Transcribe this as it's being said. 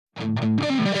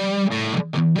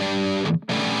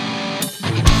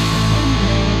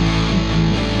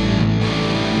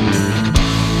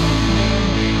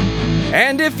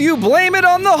And if you blame it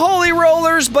on the holy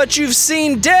rollers, but you've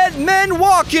seen dead men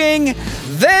walking,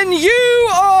 then you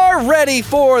are ready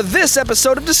for this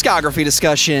episode of Discography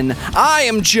Discussion. I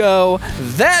am Joe,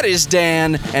 that is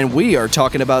Dan, and we are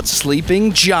talking about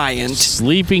Sleeping Giant.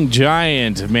 Sleeping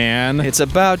Giant, man. It's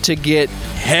about to get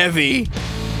heavy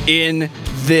in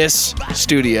this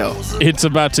studio. It's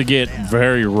about to get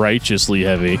very righteously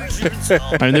heavy.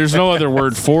 I mean, there's no other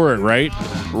word for it, right?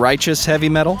 Righteous heavy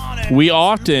metal? We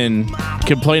often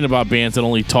complain about bands that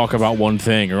only talk about one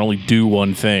thing or only do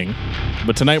one thing.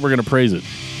 But tonight we're going to praise it.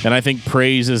 And I think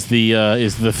praise is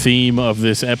the theme of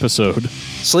this episode.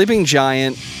 Sleeping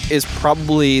Giant is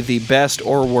probably the best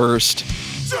or worst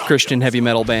Christian heavy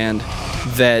metal band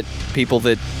that people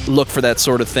that look for that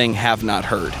sort of thing have not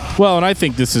heard. Well, and I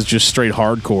think this is just straight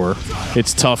hardcore.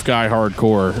 It's tough guy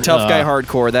hardcore. Tough guy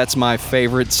hardcore, that's my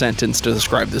favorite sentence to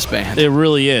describe this band. It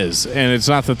really is. And it's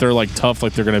not that they're like tough,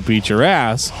 like they're going to beat your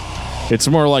ass. It's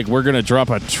more like we're going to drop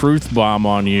a truth bomb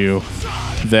on you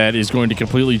that is going to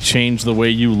completely change the way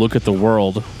you look at the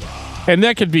world. And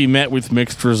that could be met with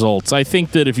mixed results. I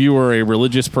think that if you were a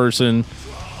religious person,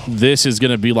 this is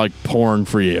going to be like porn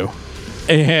for you.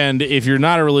 And if you're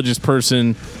not a religious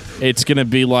person, it's going to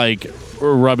be like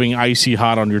rubbing icy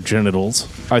hot on your genitals.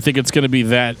 I think it's going to be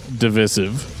that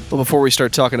divisive. Well, before we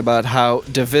start talking about how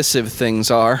divisive things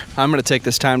are, I'm going to take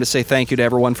this time to say thank you to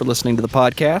everyone for listening to the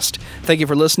podcast. Thank you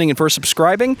for listening and for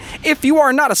subscribing. If you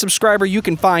are not a subscriber, you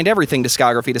can find everything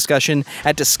Discography Discussion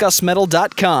at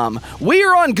DiscussMetal.com. We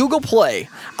are on Google Play,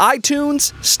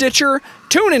 iTunes, Stitcher,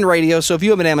 TuneIn Radio, so if you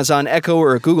have an Amazon Echo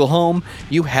or a Google Home,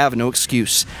 you have no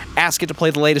excuse. Ask it to play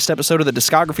the latest episode of the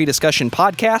Discography Discussion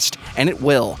podcast, and it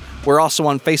will. We're also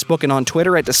on Facebook and on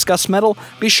Twitter at Discuss Metal.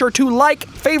 Be sure to like,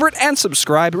 favorite, and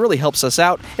subscribe. It really helps us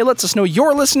out. It lets us know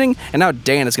you're listening, and now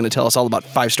Dan is going to tell us all about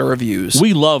 5-star reviews.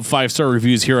 We love 5-star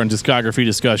reviews here on Discography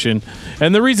Discussion,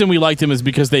 and the reason we like them is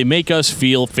because they make us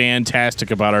feel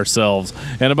fantastic about ourselves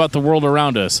and about the world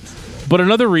around us. But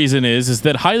another reason is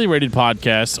that highly rated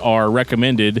podcasts are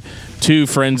recommended to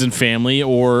friends and family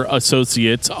or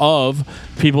associates of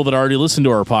people that already listen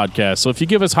to our podcast. So if you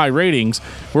give us high ratings,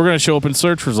 we're going to show up in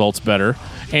search results better,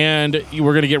 and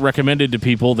we're going to get recommended to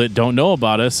people that don't know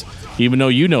about us, even though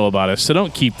you know about us. So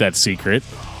don't keep that secret.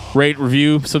 Rate,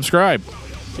 review, subscribe.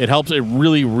 It helps. It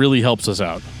really, really helps us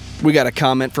out. We got a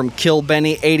comment from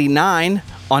KillBenny89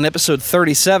 on episode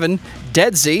 37,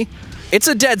 Deadsy. It's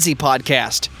a Deadsy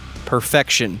podcast.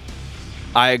 Perfection.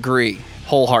 I agree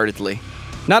wholeheartedly.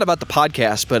 Not about the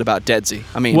podcast, but about Deadsy.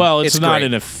 I mean, well, it's not great.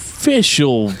 an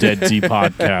official Deadsy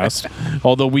podcast,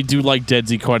 although we do like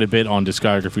Deadsy quite a bit on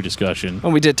Discography Discussion.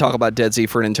 And we did talk about Deadsy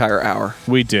for an entire hour.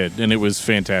 We did, and it was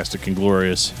fantastic and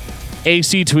glorious.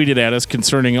 AC tweeted at us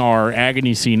concerning our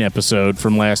Agony Scene episode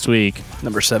from last week.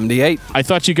 Number 78. I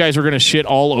thought you guys were going to shit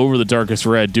all over The Darkest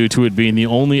Red due to it being the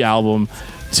only album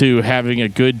to having a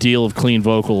good deal of clean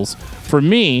vocals. For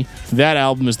me, that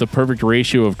album is the perfect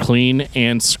ratio of clean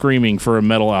and screaming for a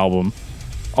metal album.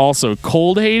 Also,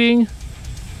 cold hating?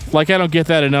 Like, I don't get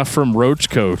that enough from Roach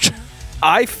Coach.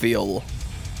 I feel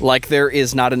like there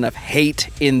is not enough hate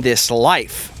in this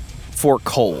life for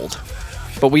Cold,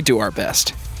 but we do our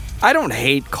best. I don't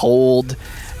hate Cold.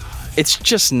 It's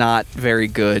just not very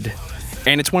good.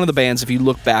 And it's one of the bands, if you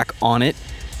look back on it,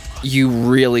 you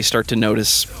really start to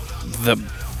notice the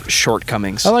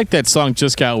shortcomings. I like that song,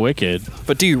 Just Got Wicked.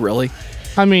 But do you really?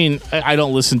 I mean, I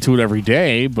don't listen to it every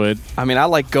day, but... I mean, I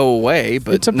like Go Away,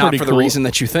 but not for the reason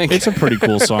that you think. It's a pretty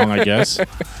cool song, I guess.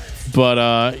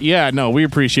 But, yeah, no, we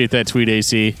appreciate that tweet,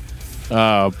 AC.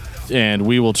 And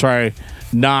we will try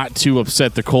not to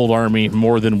upset the Cold Army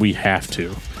more than we have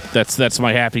to. That's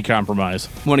my happy compromise.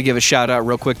 I want to give a shout out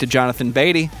real quick to Jonathan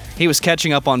Beatty. He was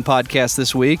catching up on podcasts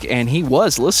this week, and he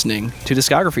was listening to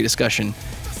Discography Discussion,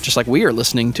 just like we are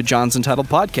listening to John's Entitled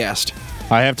Podcast.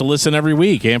 I have to listen every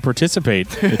week and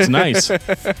participate. It's nice.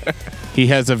 He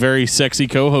has a very sexy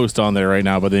co-host on there right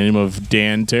now by the name of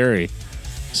Dan Terry.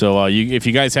 So if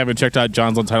you guys haven't checked out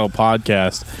John's Untitled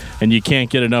Podcast and you can't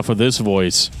get enough of this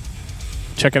voice,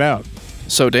 check it out.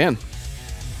 So, Dan,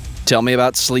 tell me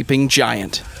about Sleeping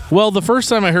Giant. Well, the first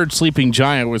time I heard Sleeping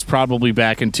Giant was probably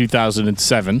back in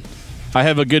 2007. I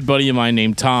have a good buddy of mine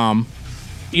named Tom.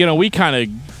 You know, we kind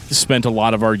of spent a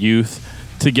lot of our youth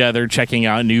together checking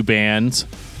out new bands,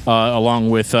 along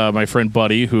with my friend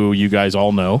Buddy, who you guys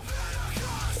all know.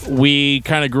 We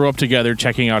kind of grew up together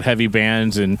checking out heavy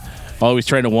bands and always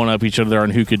trying to one-up each other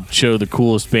on who could show the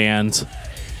coolest bands.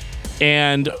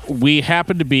 And we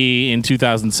happened to be in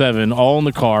 2007 all in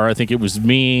the car. I think it was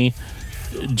me,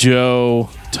 Joe,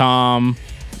 Tom.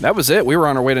 That was it. We were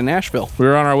on our way to Nashville. We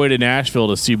were on our way to Nashville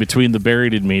to see Between the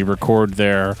Buried and Me record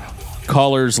their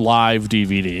Colors Live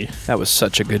DVD. That was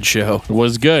such a good show. It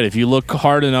was good. If you look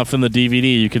hard enough in the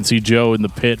DVD, you can see Joe in the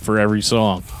pit for every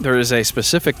song. There is a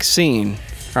specific scene,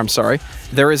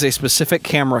 there is a specific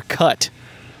camera cut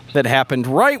that happened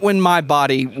right when my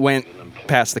body went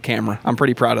past the camera. I'm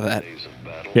pretty proud of that.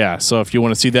 Yeah, so if you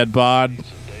want to see that bod,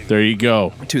 there you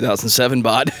go. 2007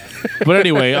 bod. But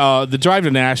anyway, the drive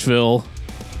to Nashville,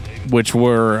 which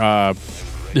we're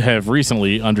have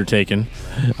recently undertaken,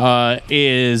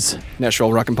 is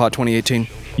Nashville Rockin' Pod 2018.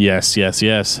 Yes.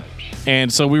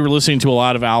 And so we were listening to a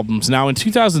lot of albums. Now, in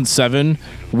 2007,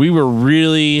 we were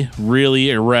really,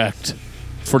 really erect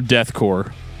for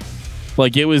deathcore.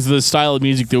 Like, it was the style of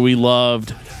music that we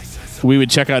loved. We would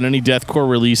check out any deathcore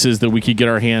releases that we could get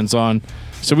our hands on.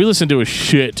 So we listened to a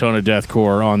shit ton of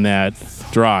deathcore on that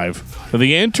drive. But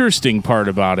the interesting part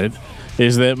about it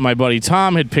is that my buddy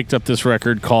Tom had picked up this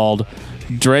record called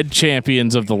Dread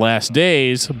Champions of the Last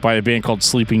Days by a band called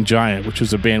Sleeping Giant, which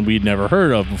was a band we'd never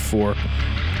heard of before.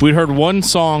 We'd heard one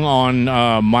song on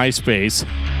MySpace,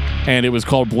 and it was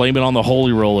called Blame It on the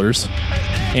Holy Rollers.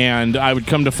 And I would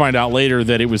come to find out later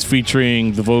that it was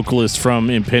featuring the vocalist from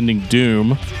Impending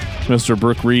Doom, Mr.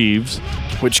 Brooke Reeves.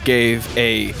 Which gave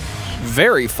a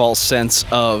very false sense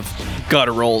of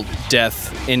guttural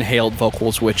death inhaled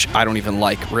vocals, which I don't even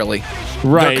like, really.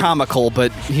 Right. They're comical,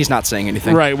 but he's not saying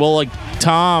anything. Right. Well, like,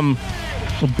 Tom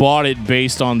bought it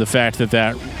based on the fact that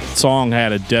that song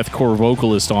had a deathcore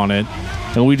vocalist on it,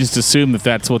 and we just assumed that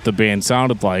that's what the band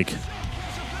sounded like.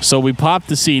 So we popped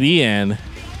the CD in,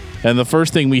 and the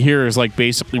first thing we hear is like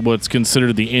basically what's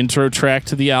considered the intro track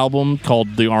to the album,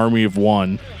 called The Army of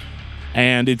One.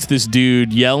 And it's this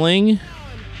dude yelling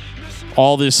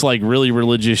all this like really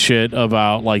religious shit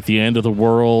about like the end of the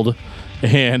world,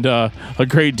 and a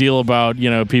great deal about, you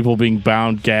know, people being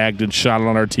bound, gagged, and shot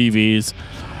on our TVs.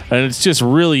 And it's just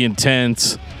really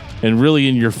intense and really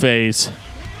in your face.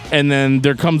 And then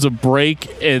there comes a break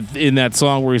in that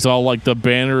song where he's all like, the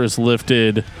banner is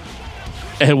lifted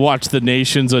and watch the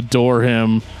nations adore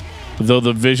him. Though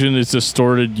the vision is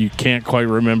distorted, you can't quite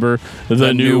remember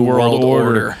the new world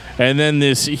order. And then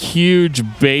this huge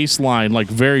bass line, like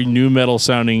very nu metal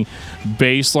sounding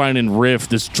bass line and riff,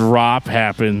 this drop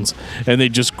happens, and they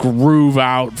just groove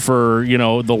out for, you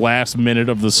know, the last minute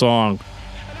of the song.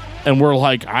 And we're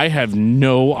like, I have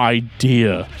no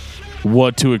idea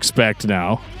what to expect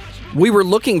now. We were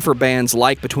looking for bands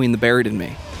like Between the Buried and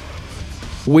Me.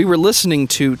 We were listening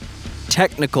to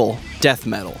technical death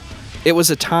metal. It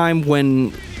was a time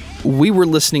when we were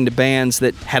listening to bands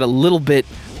that had a little bit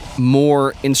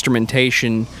more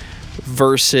instrumentation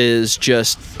versus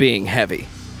just being heavy.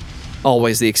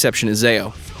 Always the exception is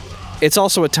Zao. It's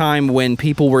also a time when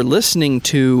people were listening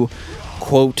to,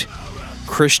 quote,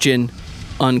 Christian,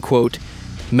 unquote,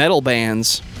 metal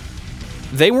bands.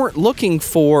 They weren't looking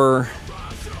for,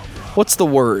 what's the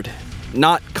word?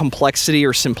 Not complexity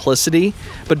or simplicity,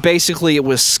 but basically it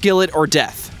was skillet or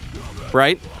death,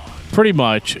 right? Pretty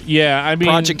much, yeah. I mean,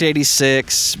 Project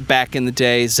 86, back in the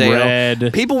day, Zao.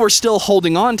 Red. People were still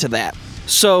holding on to that.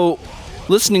 So,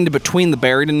 listening to Between the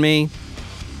Buried and Me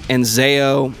and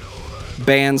Zao,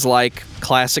 bands like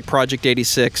classic Project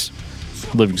 86,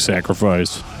 Living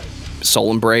Sacrifice,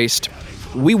 Soul Embraced,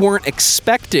 we weren't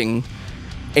expecting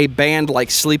a band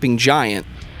like Sleeping Giant,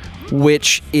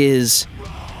 which is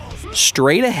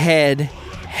straight ahead,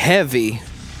 heavy.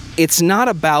 It's not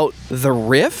about the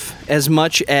riff as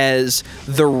much as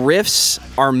the riffs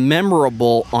are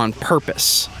memorable on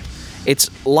purpose. It's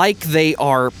like they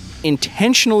are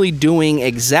intentionally doing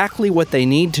exactly what they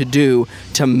need to do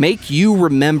to make you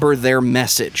remember their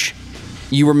message.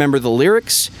 You remember the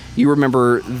lyrics, you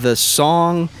remember the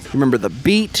song, you remember the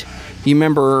beat, you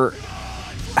remember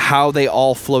how they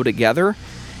all flow together.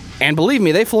 And believe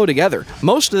me, they flow together.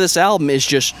 Most of this album is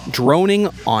just droning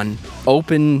on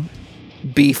open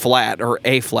B flat or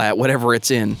A flat, whatever it's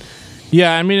in.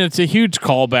 Yeah, I mean, it's a huge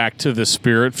callback to the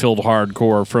spirit-filled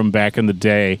hardcore from back in the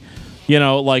day. You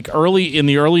know, like early to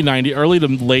late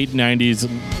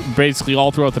 90s, basically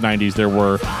all throughout the 90s, there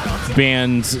were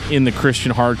bands in the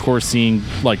Christian hardcore scene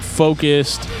like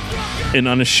Focused and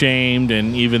Unashamed,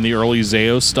 and even the early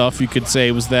Zao stuff, you could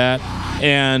say, was that.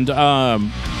 And,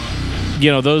 you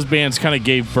know, those bands kind of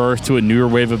gave birth to a newer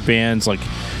wave of bands like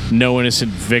No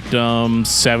Innocent Victims,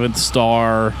 Seventh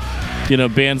Star, you know,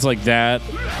 bands like that.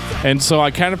 And so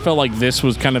I kind of felt like this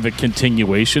was kind of a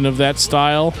continuation of that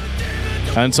style.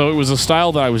 And so it was a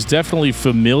style that I was definitely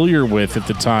familiar with at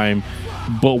the time,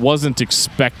 but wasn't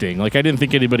expecting. Like, I didn't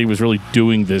think anybody was really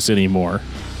doing this anymore.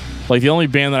 Like, the only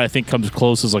band that I think comes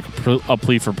close is like a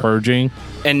Plea for Purging.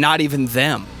 And not even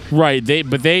them. Right.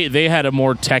 They had a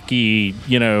more techie,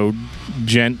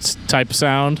 gent type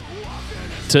sound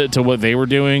to what they were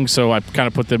doing. So I kind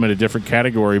of put them in a different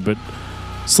category. But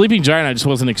Sleeping Giant, I just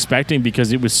wasn't expecting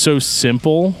because it was so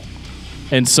simple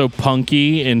and so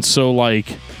punky and so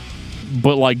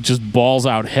but just balls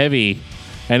out heavy.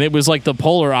 And it was like the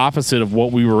polar opposite of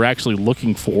what we were actually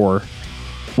looking for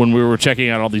when we were checking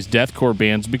out all these deathcore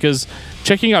bands, because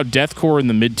checking out deathcore in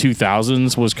the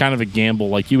mid-2000s was kind of a gamble.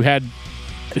 Like, you had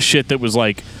shit that was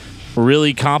like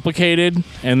really complicated,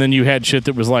 and then you had shit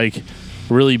that was like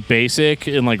really basic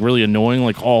and like really annoying,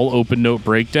 like all open note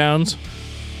breakdowns.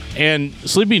 And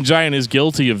Sleeping Giant is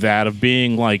guilty of that, of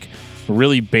being like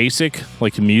really basic,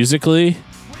 like musically.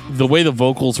 The way the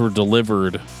vocals were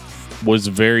delivered was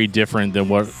very different than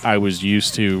what I was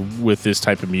used to with this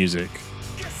type of music.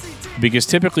 Because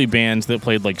typically bands that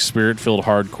played like spirit-filled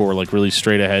hardcore, like really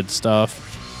straight-ahead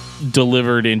stuff,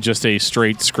 delivered in just a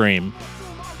straight scream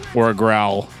or a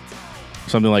growl,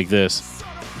 something like this.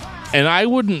 And I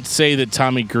wouldn't say that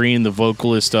Tommy Green, the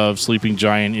vocalist of Sleeping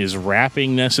Giant, is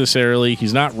rapping necessarily.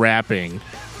 He's not rapping,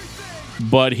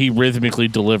 but he rhythmically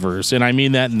delivers. And I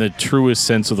mean that in the truest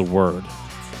sense of the word.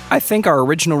 I think our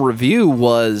original review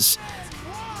was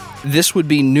this would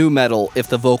be nu metal if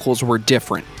the vocals were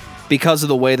different, because of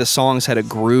the way the songs had a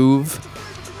groove,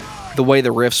 the way the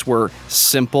riffs were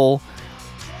simple,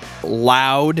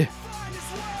 loud,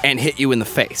 and hit you in the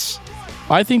face.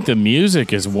 I think the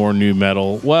music is more nu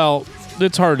metal. Well,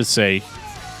 it's hard to say.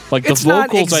 Like, it's the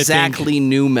vocals, not exactly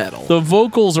nu metal. The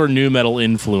vocals are nu metal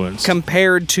influenced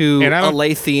compared to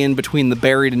Alathian, Between the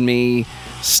Buried and Me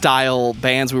style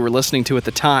bands we were listening to at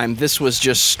the time. This was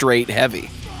just straight heavy.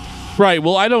 Right.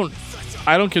 Well, I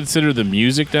don't consider the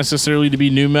music necessarily to be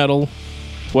nu metal.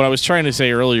 What I was trying to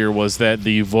say earlier was that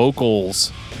the vocals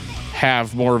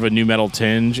have more of a nu metal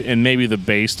tinge, and maybe the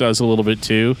bass does a little bit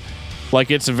too. Like,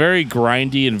 it's very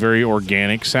grindy and very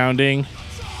organic sounding.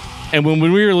 And when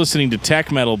we were listening to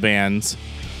tech metal bands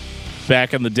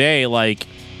back in the day, like,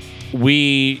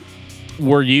 we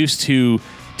were used to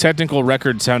technical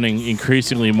record sounding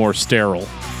increasingly more sterile.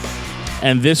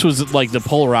 And this was like the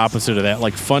polar opposite of that.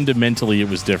 Like, fundamentally, it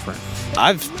was different.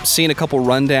 I've seen a couple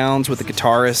rundowns with the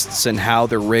guitarists and how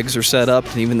their rigs are set up,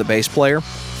 and even the bass player.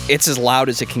 It's as loud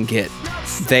as it can get.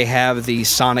 They have the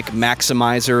sonic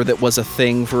maximizer that was a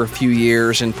thing for a few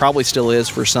years and probably still is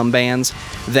for some bands,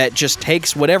 that just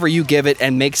takes whatever you give it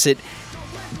and makes it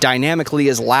dynamically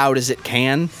as loud as it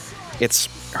can. It's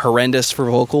horrendous for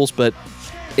vocals, but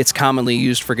it's commonly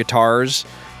used for guitars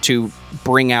to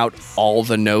bring out all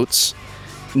the notes.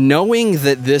 Knowing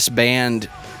that this band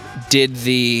did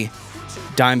the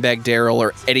Dimebag Darrell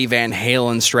or Eddie Van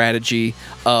Halen strategy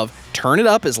of turn it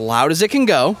up as loud as it can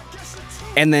go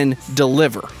and then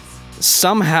deliver,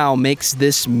 somehow makes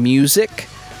this music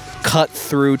cut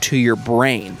through to your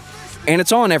brain. And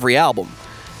it's on every album.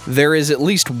 There is at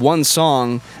least one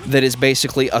song that is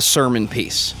basically a sermon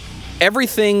piece.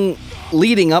 Everything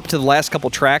leading up to the last couple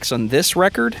tracks on this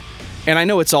record, and I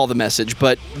know it's all the message,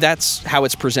 but that's how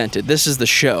it's presented. This is the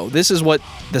show. This is what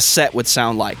the set would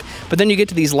sound like. But then you get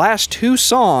to these last two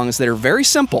songs that are very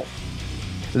simple,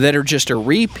 that are just a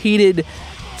repeated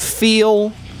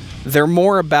feel. They're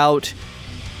more about,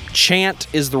 chant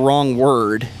is the wrong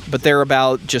word, but they're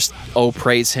about just, oh,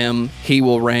 praise him, he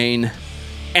will reign.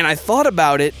 And I thought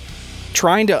about it,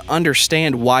 trying to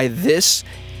understand why this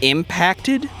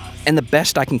impacted. And the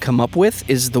best I can come up with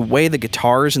is the way the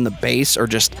guitars and the bass are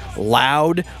just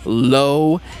loud,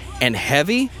 low, and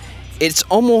heavy. It's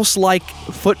almost like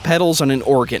foot pedals on an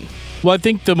organ. Well, I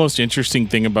think the most interesting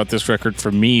thing about this record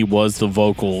for me was the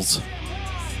vocals.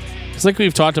 It's like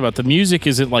we've talked about, the music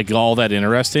isn't like all that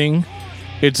interesting.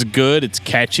 It's good, it's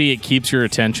catchy, it keeps your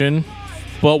attention.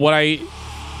 But what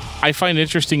I find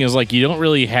interesting is, like, you don't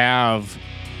really have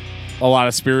a lot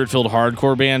of spirit-filled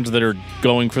hardcore bands that are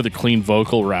going for the clean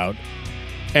vocal route.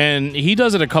 And he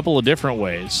does it a couple of different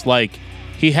ways. Like,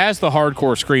 he has the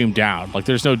hardcore scream down. Like,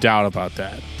 there's no doubt about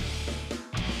that.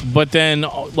 But then,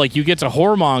 like, you get to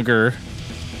Whoremonger.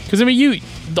 Because, I mean, you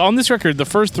on this record, the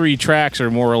first three tracks are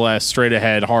more or less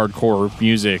straight-ahead hardcore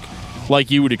music,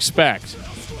 like you would expect.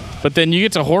 But then you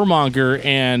get to Whoremonger,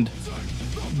 and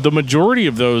the majority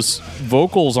of those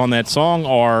vocals on that song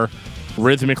are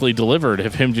rhythmically delivered,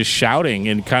 of him just shouting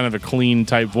in kind of a clean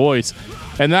type voice.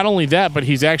 And not only that, but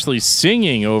he's actually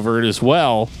singing over it as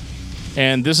well.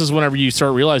 And this is whenever you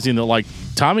start realizing that, like,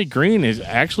 Tommy Green is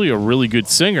actually a really good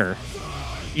singer,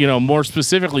 you know, more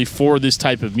specifically for this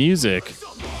type of music.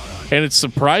 And it's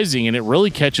surprising, and it really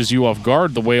catches you off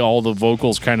guard the way all the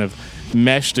vocals kind of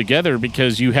mesh together,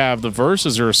 because you have the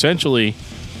verses are essentially,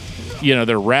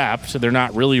 they're rapped. They're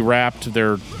not really rapped.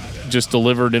 They're just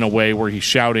delivered in a way where he's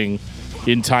shouting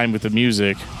in time with the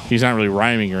music. He's not really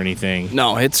rhyming or anything.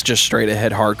 No, it's just straight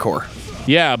ahead hardcore.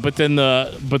 Yeah, but then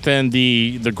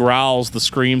the growls, the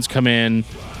screams come in,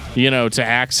 to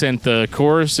accent the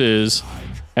choruses,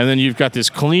 and then you've got this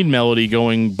clean melody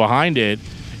going behind it,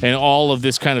 and all of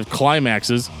this kind of climax,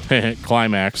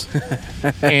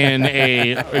 and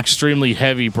a extremely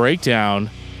heavy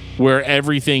breakdown where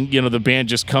everything, the band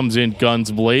just comes in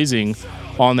guns blazing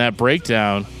on that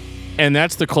breakdown. And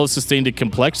that's the closest thing to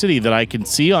complexity that I can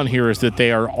see on here, is that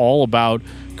they are all about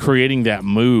creating that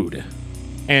mood.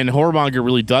 And Whoremonger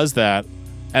really does that.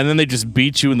 And then they just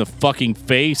beat you in the fucking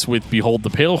face with Behold the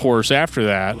Pale Horse after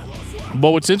that.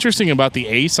 But what's interesting about the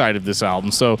A side of this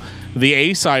album, so the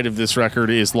A side of this record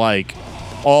is like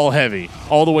all heavy,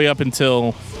 all the way up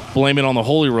until Blame It on the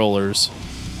Holy Rollers.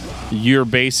 You're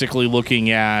basically looking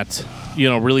at,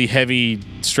 really heavy,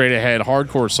 straight ahead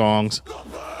hardcore songs.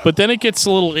 But then it gets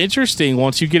a little interesting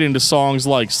once you get into songs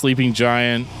like Sleeping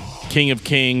Giant, King of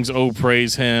Kings, Oh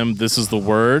Praise Him, This Is the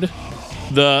Word.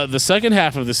 The second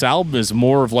half of this album is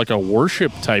more of like a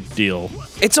worship type deal.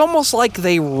 It's almost like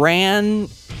they ran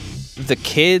the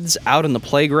kids out in the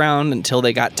playground until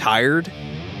they got tired,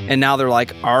 and now they're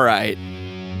like, all right,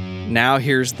 now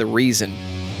here's the reason.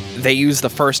 They use the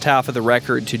first half of the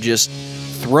record to just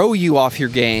throw you off your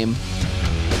game.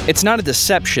 It's not a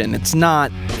deception. It's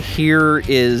not, here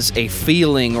is a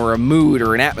feeling or a mood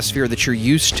or an atmosphere that you're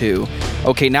used to.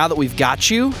 Okay, now that we've got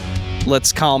you,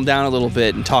 let's calm down a little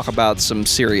bit and talk about some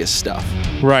serious stuff.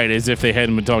 Right, as if they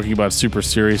hadn't been talking about super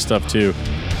serious stuff too.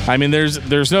 I mean, there's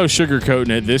no sugarcoating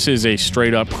it. This is a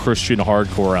straight-up Christian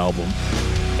hardcore album.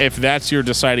 If that's your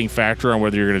deciding factor on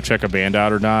whether you're going to check a band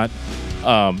out or not,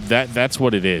 that's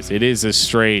what it is. It is a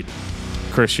straight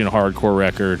Christian hardcore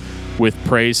record with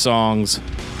praise songs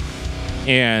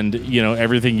and,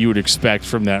 everything you would expect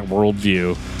from that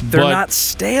worldview. They're not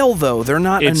stale, though. They're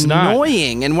not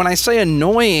annoying. And when I say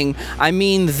annoying, I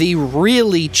mean the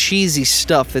really cheesy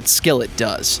stuff that Skillet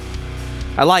does.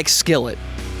 I like Skillet.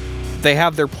 They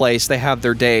have their place, they have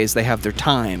their days, they have their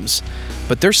times.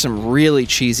 But there's some really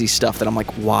cheesy stuff that I'm like,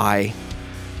 why?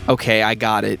 Okay, I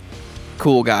got it.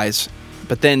 Cool, guys.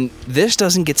 But then this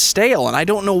doesn't get stale, and I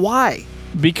don't know why.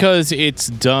 Because it's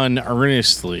done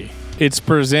earnestly. It's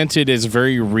presented as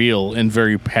very real and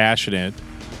very passionate.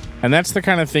 And that's the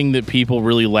kind of thing that people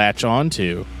really latch on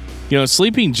to.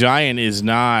 Sleeping Giant is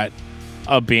not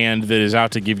a band that is out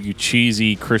to give you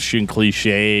cheesy Christian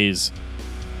cliches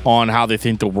on how they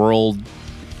think the world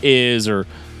is, or,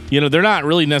 they're not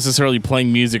really necessarily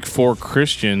playing music for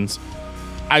Christians.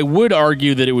 I would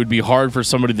argue that it would be hard for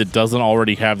somebody that doesn't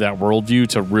already have that worldview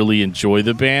to really enjoy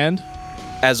the band.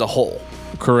 As a whole.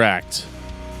 Correct.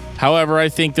 However, I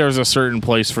think there's a certain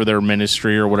place for their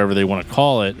ministry or whatever they want to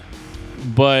call it.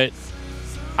 But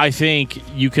I think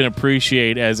you can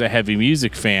appreciate, as a heavy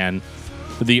music fan,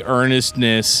 the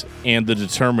earnestness and the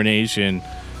determination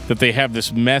that they have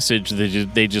this message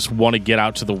that they just want to get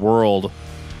out to the world.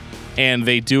 And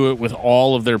they do it with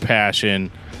all of their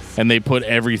passion, and they put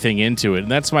everything into it.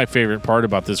 And that's my favorite part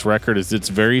about this record, is it's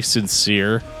very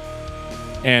sincere.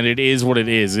 And it is what it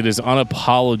is. It is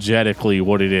unapologetically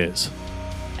what it is.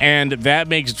 And that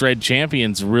makes Dread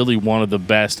Champions really one of the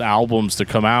best albums to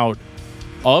come out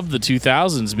of the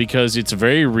 2000s, because it's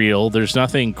very real. There's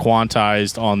nothing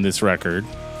quantized on this record.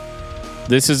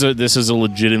 This is a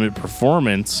legitimate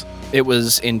performance. It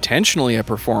was intentionally a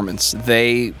performance.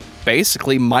 They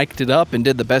basically mic'd it up and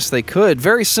did the best they could.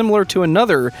 Very similar to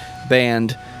another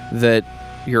band that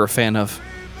you're a fan of.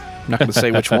 I'm not going to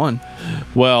say which one.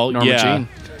 Well, Norma Jean.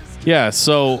 Yeah,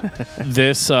 so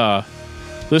this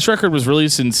record was really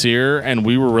sincere, and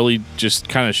we were really just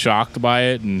kind of shocked by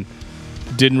it and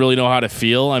didn't really know how to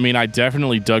feel. I mean, I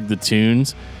definitely dug the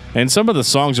tunes, and some of the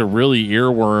songs are really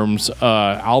earworms.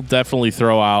 I'll definitely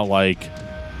throw out like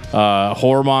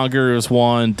Whoremonger is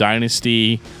one,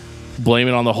 Dynasty, Blame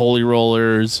It on the Holy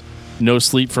Rollers, No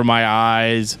Sleep for My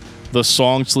Eyes. The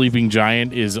song Sleeping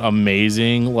Giant is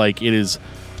amazing. Like, it is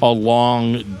a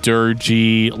long,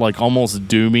 dirgy, like almost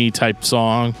doomy type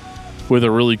song with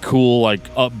a really cool, like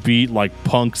upbeat, like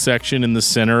punk section in the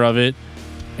center of it.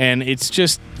 And it's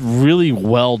just really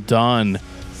well done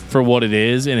for what it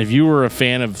is. And if you were a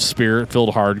fan of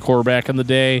spirit-filled hardcore back in the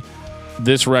day,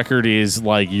 this record is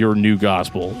like your new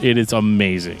gospel. It is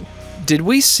amazing. Did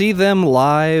we see them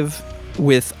live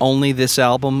with only this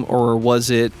album, or was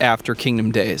it after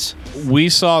Kingdom Days? We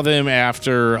saw them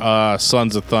after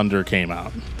Sons of Thunder came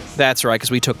out. That's right, because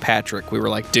we took Patrick. We were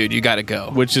like, dude, you got to go.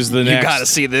 which is the You next. got to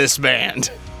see this band.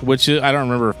 Which is, I don't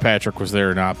remember if Patrick was there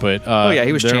or not, but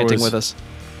He was chanting with us.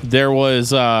 There was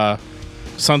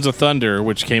Sons of Thunder,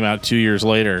 which came out 2 years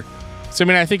later. So I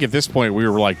mean, I think at this point we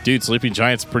were like, dude, Sleeping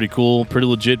Giant's pretty cool, pretty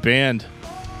legit band,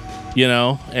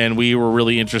 and we were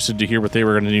really interested to hear what they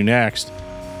were going to do next.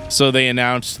 So they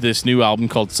announced this new album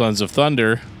called Sons of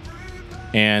Thunder,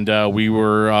 and we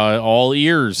were all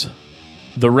ears.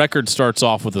 The record starts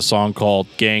off with a song called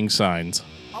Gang Signs.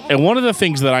 And one of the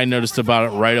things that I noticed about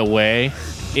it right away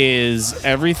is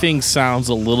everything sounds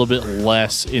a little bit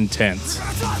less intense.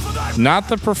 Not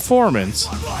the performance.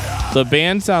 The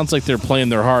band sounds like they're playing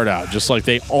their heart out, just like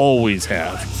they always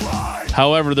have.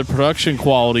 However, the production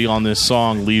quality on this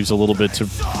song leaves a little bit to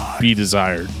be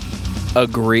desired.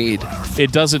 Agreed.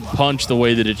 It doesn't punch the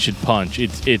way that it should punch.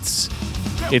 It's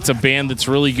a band that's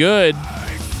really good,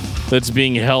 that's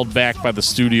being held back by the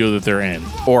studio that they're in.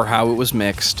 Or how it was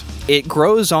mixed. It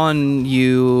grows on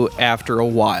you after a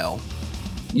while.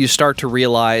 You start to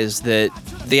realize that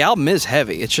the album is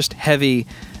heavy. It's just heavy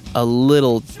a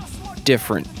little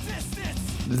different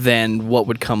than what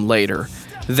would come later.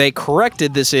 They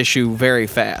corrected this issue very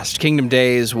fast. Kingdom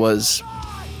Days was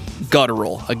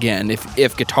guttural again,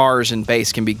 if guitars and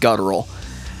bass can be guttural.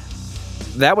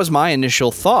 That was my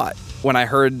initial thought when I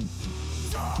heard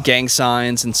Gang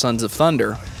Signs and Sons of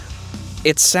Thunder.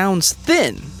 It sounds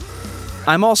thin.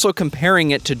 I'm also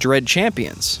comparing it to Dread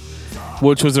Champions,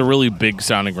 which was a really big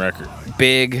sounding record.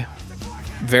 Big,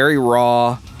 very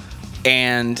raw,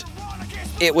 and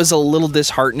it was a little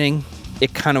disheartening.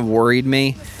 It kind of worried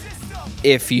me.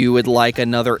 If you would like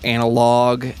another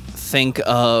analog, think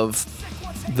of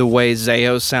the way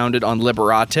Zao sounded on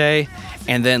Liberate,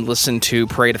 and then listen to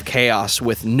Parade of Chaos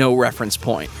with no reference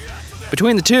point.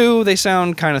 Between the two, they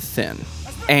sound kind of thin.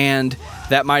 And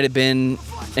that might have been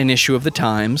an issue of the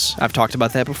times. I've talked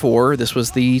about that before. This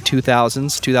was the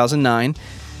 2000s, 2009.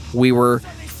 We were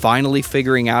finally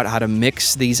figuring out how to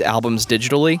mix these albums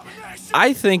digitally.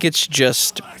 I think it's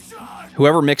just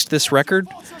whoever mixed this record,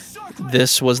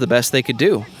 this was the best they could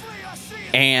do.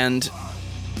 And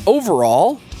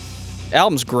overall, the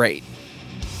album's great.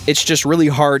 It's just really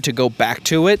hard to go back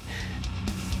to it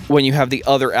when you have the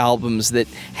other albums that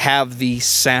have the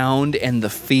sound and the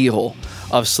feel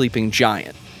of Sleeping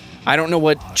Giant. I don't know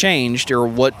what changed or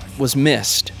what was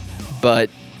missed, but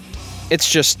it's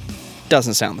just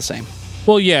doesn't sound the same.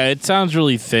 Well, yeah, it sounds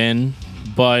really thin,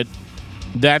 but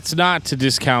that's not to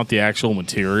discount the actual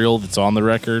material that's on the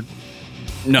record.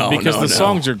 Because the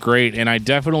songs are great, and I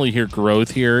definitely hear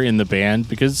growth here in the band,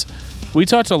 because we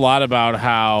talked a lot about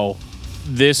how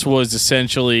this was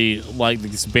essentially like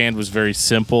this band was very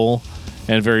simple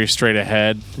and very straight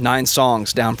ahead. 9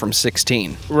 songs down from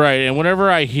 16. Right, and whenever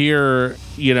I hear,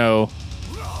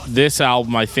 this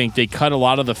album, I think they cut a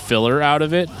lot of the filler out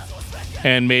of it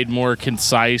and made more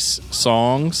concise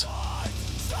songs.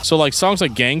 So like songs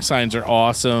like Gang Signs are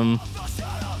awesome.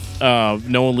 No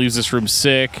One Leaves This Room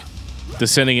Sick,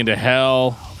 Descending into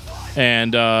Hell,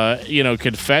 and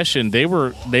Confession. They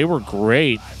were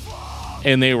great,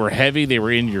 and they were heavy. They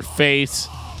were in your face.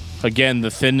 Again, the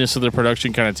thinness of the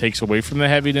production kind of takes away from the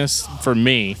heaviness for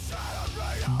me.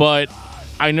 But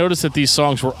I noticed that these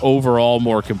songs were overall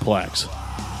more complex.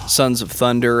 Sons of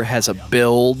Thunder has a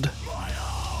build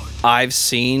I've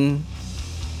seen,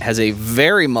 has a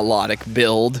very melodic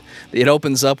build. It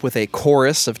opens up with a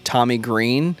chorus of Tommy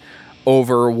Green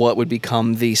over what would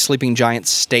become the Sleeping Giant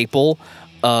staple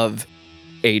of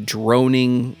a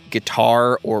droning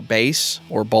guitar or bass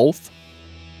or both.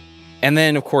 And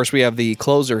then, of course, we have the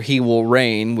closer, He Will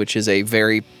Reign, which is a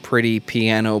very pretty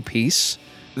piano piece.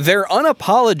 They're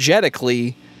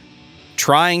unapologetically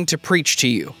trying to preach to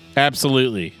you.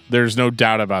 Absolutely. There's no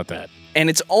doubt about that.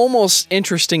 And it's almost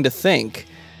interesting to think,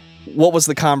 what was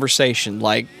the conversation?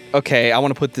 Like, okay, I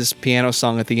want to put this piano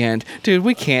song at the end. Dude,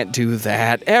 we can't do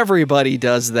that. Everybody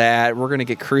does that. We're going to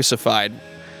get crucified.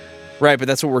 Right, but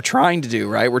that's what we're trying to do,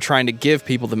 right? We're trying to give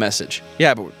people the message.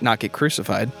 Yeah, but not get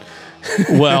crucified.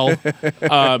 Well,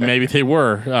 maybe they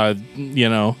were.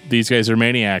 These guys are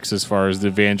maniacs as far as the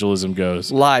evangelism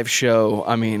goes. Live show,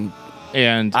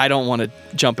 and I don't want to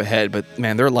jump ahead, but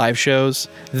man, their live shows,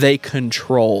 they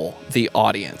control the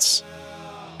audience.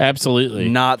 Absolutely.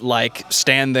 Not like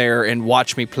stand there and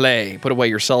watch me play, put away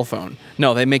your cell phone.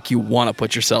 No, they make you want to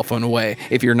put your cell phone away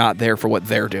if you're not there for what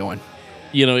they're doing.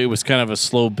 It was kind of a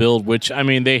slow build, which,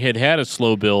 they had a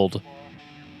slow build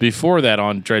before that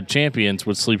on Dread Champions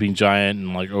with Sleeping Giant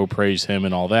and like Oh Praise Him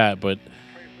and all that, but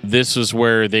this is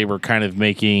where they were kind of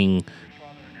making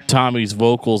Tommy's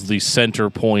vocals the center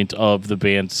point of the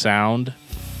band's sound.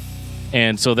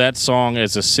 And so that song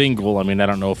as a single, I mean, I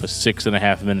don't know if a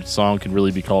 6.5 minute song can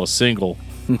really be called a single,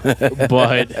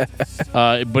 but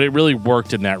it really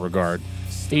worked in that regard.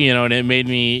 You know, and it made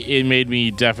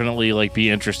me definitely like be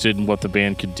interested in what the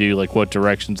band could do, like what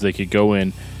directions they could go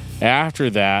in after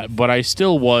that. But I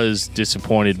still was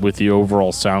disappointed with the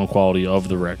overall sound quality of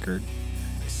the record.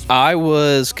 I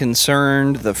was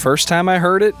concerned the first time I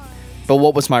heard it, but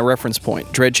what was my reference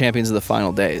point? Dread Champions of the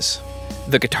Final Days.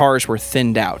 The guitars were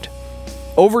thinned out.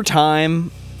 Over time,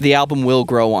 the album will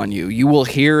grow on you. You will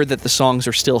hear that the songs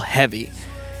are still heavy.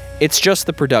 It's just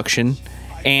the production.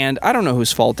 And I don't know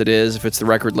whose fault it is, if it's the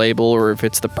record label or if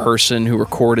it's the person who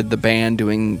recorded the band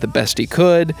doing the best he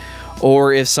could,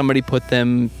 or if somebody put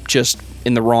them just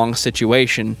in the wrong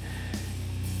situation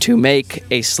to make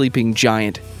a Sleeping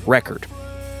Giant record.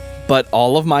 But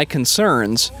all of my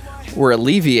concerns were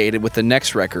alleviated with the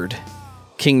next record,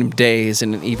 Kingdom Days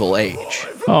in an Evil Age.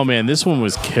 Oh man, this one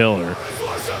was killer.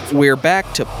 We're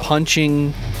back to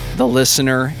punching the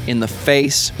listener in the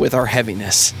face with our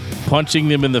heaviness. Punching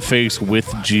them in the face with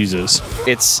Jesus.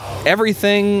 It's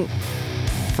everything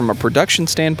from a production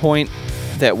standpoint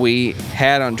that we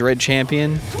had on Dread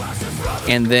Champion,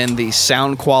 and then the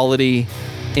sound quality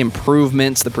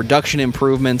improvements, the production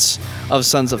improvements of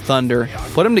Sons of Thunder.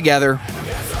 Put them together.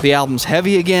 The album's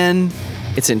heavy again.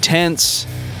 It's intense.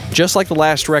 Just like the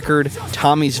last record,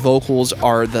 Tommy's vocals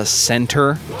are the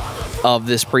center of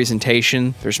this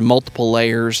presentation. There's multiple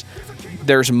layers.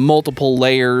 There's multiple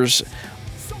layers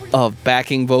of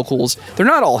backing vocals. They're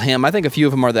not all him. I think a few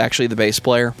of them are actually the bass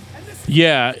player.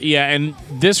 Yeah, and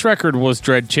this record was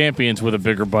Dread Champions with a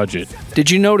bigger budget.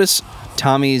 Did you notice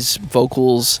Tommy's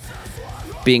vocals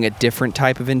being a different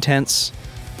type of intense?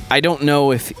 I don't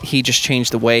know if he just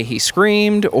changed the way he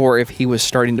screamed or if he was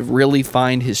starting to really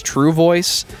find his true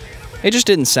voice. It just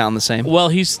didn't sound the same. Well,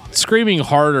 he's screaming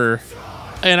harder,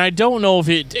 and I don't know if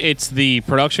it's the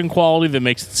production quality that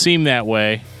makes it seem that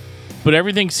way, but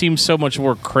everything seems so much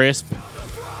more crisp,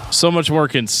 so much more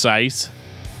concise.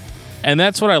 And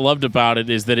that's what I loved about it,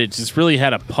 is that it just really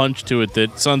had a punch to it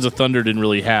that Sons of Thunder didn't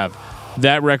really have.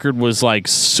 That record was like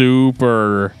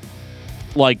super,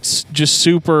 just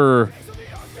super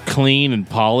clean and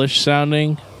polished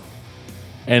sounding.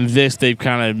 And this, they've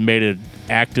kind of made an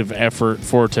active effort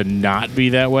for it to not be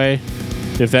that way,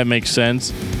 if that makes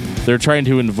sense. They're trying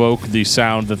to invoke the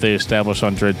sound that they established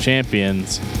on Dread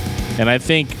Champions. And I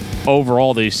think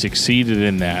overall they succeeded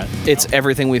in that. It's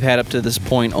everything we've had up to this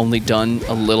point, only done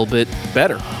a little bit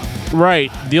better.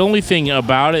 Right. The only thing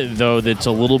about it, though, that's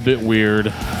a little bit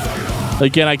weird,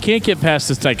 again, I can't get past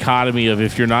this dichotomy of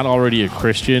if you're not already a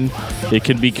Christian, it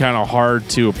can be kind of hard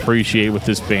to appreciate what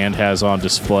this band has on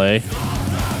display.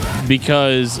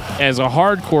 Because as a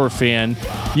hardcore fan,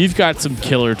 you've got some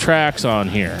killer tracks on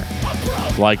here,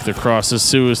 like The Cross of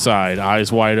Suicide,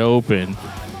 Eyes Wide Open,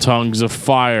 Tongues of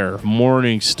Fire,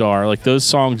 Morning Star. Like, those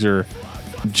songs are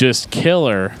just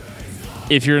killer.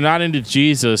 If you're not into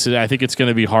Jesus, I think it's going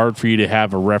to be hard for you to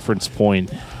have a reference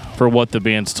point for what the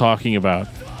band's talking about.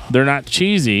 They're not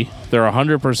cheesy. They're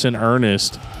 100%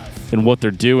 earnest in what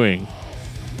they're doing.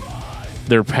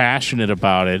 They're passionate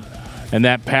about it, and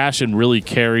that passion really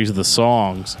carries the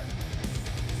songs.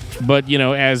 But, you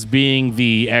know, as being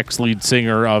the ex-lead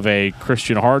singer of a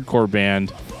Christian hardcore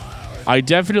band, I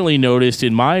definitely noticed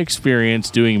in my experience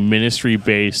doing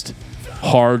ministry-based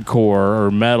hardcore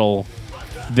or metal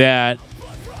that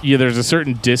there's a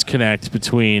certain disconnect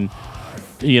between,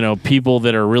 people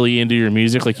that are really into your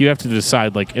music. Like, you have to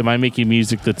decide, like, am I making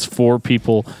music that's for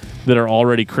people that are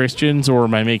already Christians, or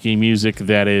am I making music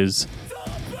that is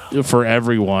for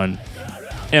everyone?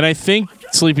 And I think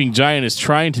Sleeping Giant is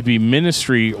trying to be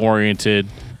ministry-oriented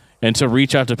and to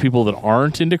reach out to people that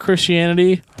aren't into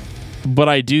Christianity. But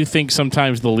I do think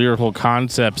sometimes the lyrical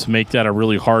concepts make that a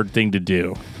really hard thing to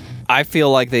do. I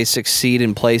feel like they succeed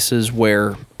in places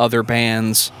where other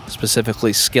bands,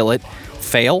 specifically Skillet,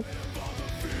 fail.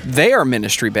 They are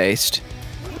ministry-based,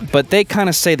 but they kind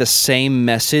of say the same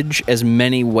message as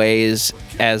many ways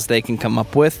as they can come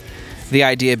up with. The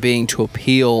idea being to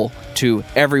appeal to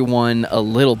everyone a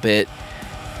little bit,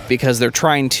 because they're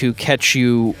trying to catch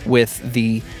you with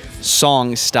the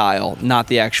song style, not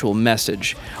the actual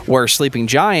message, where Sleeping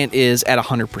Giant is at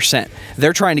 100%.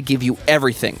 They're trying to give you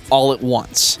everything all at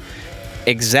once,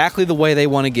 exactly the way they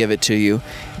want to give it to you.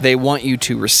 They want you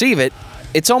to receive it.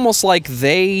 It's almost like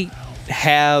they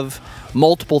have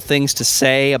multiple things to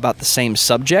say about the same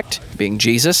subject, being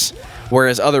Jesus,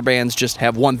 whereas other bands just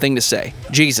have one thing to say,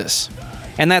 Jesus.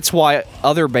 And that's why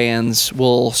other bands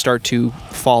will start to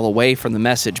fall away from the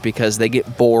message, because they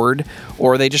get bored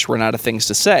or they just run out of things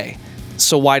to say.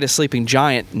 So why does Sleeping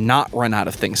Giant not run out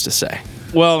of things to say?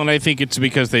 Well, and I think it's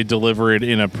because they deliver it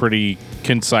in a pretty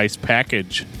concise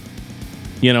package.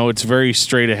 You know, it's very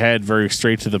straight ahead, very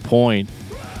straight to the point.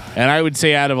 And I would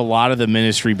say out of a lot of the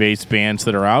ministry-based bands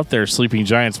that are out there, Sleeping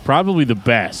Giant's probably the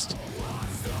best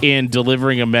in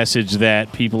delivering a message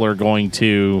that people are going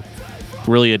to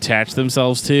really attach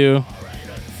themselves to.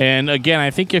 And again,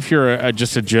 I think if you're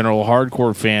just a general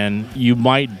hardcore fan, you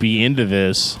might be into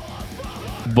this,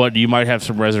 but you might have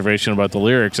some reservation about the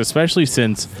lyrics, especially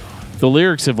since the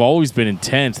lyrics have always been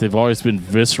intense. They've always been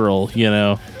visceral, you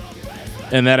know,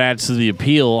 and that adds to the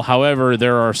appeal. However,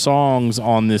 there are songs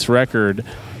on this record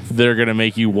that are going to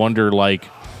make you wonder, like,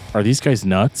 are these guys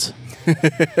nuts?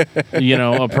 You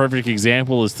know, a perfect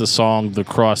example is the song The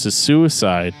Cross is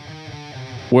Suicide,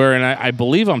 where, and I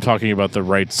believe I'm talking about the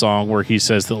right song, where he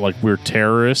says that, like, we're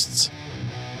terrorists.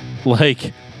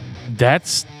 Like,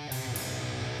 that's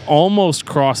almost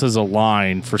crosses a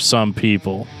line for some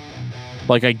people.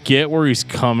 Like, I get where he's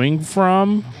coming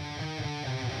from,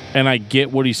 and I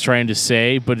get what he's trying to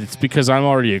say, but it's because I'm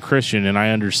already a Christian, and I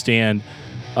understand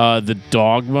the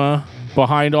dogma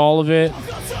behind all of it,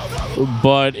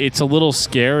 but it's a little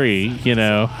scary, you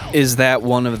know. Is that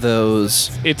one of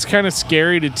those It's kind of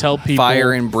scary to tell people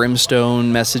fire and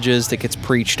brimstone messages that gets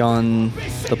preached on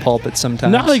the pulpit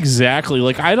sometimes? Not exactly.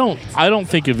 Like, I don't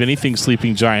think of anything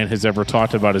Sleeping Giant has ever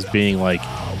talked about as being, like,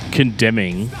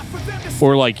 condemning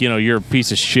or, like, you know, you're a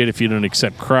piece of shit if you don't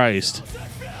accept Christ.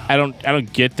 I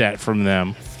don't get that from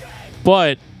them.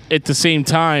 But at the same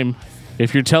time,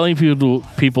 if you're telling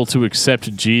people to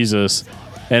accept Jesus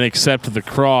and accept the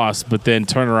cross, but then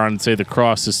turn around and say the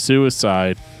cross is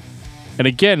suicide, and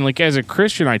again, like, as a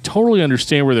Christian, I totally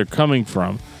understand where they're coming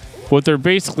from. What they're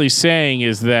basically saying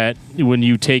is that when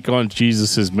you take on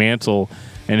Jesus's mantle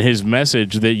and his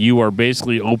message, that you are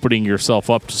basically opening yourself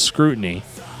up to scrutiny,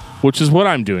 which is what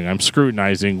I'm doing. I'm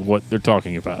scrutinizing what they're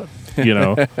talking about, you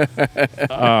know?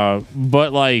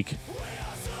 But, like,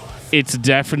 it's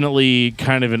definitely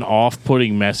kind of an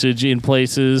off-putting message in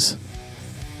places.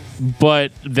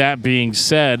 But that being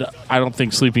said, I don't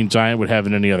think Sleeping Giant would have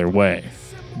it any other way.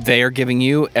 They are giving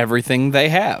you everything they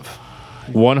have.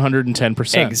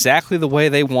 110%. Exactly the way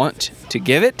they want to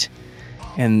give it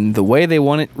and the way they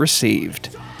want it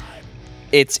received.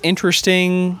 It's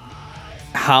interesting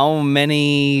how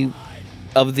many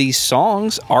of these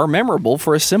songs are memorable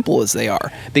for as simple as they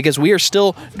are, because we are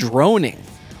still droning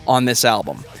on this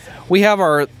album. We have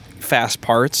our fast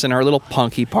parts and our little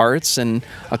punky parts and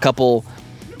a couple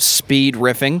speed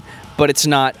riffing, but it's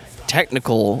not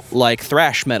technical like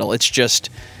thrash metal. It's just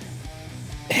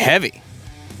heavy.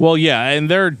 Well, yeah, and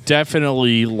they're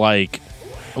definitely, like,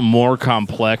 more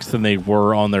complex than they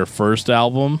were on their first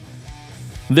album.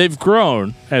 They've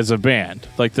grown as a band.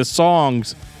 Like, the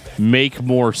songs make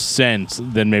more sense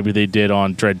than maybe they did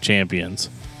on Dread Champions,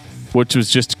 which was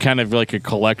just kind of like a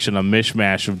collection, a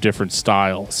mishmash of different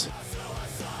styles.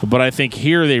 But I think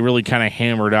here they really kind of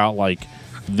hammered out, like,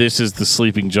 this is the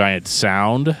Sleeping Giant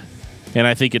sound. And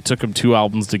I think it took them 2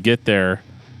 albums to get there.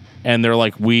 And they're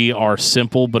like, we are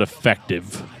simple but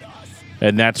effective.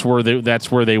 And that's where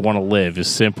they want to live, is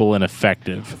simple and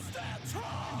effective.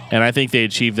 And I think they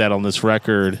achieved that on this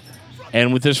record.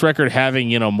 And with this record having,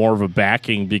 you know, more of a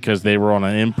backing because they were on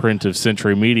an imprint of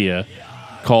Century Media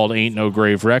called Ain't No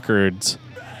Grave Records,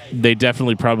 they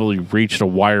definitely probably reached a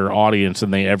wider audience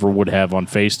than they ever would have on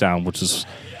Facedown, which is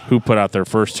who put out their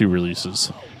first 2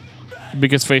 releases.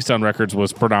 Because Facedown Records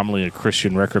was predominantly a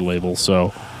Christian record label,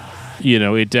 so, you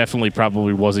know, it definitely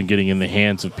probably wasn't getting in the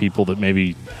hands of people that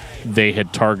maybe they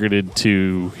had targeted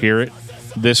to hear it.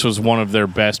 This was one of their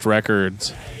best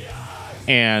records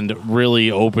and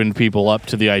really opened people up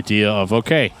to the idea of,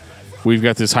 okay, we've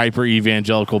got this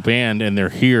hyper-evangelical band, and they're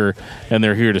here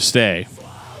to stay.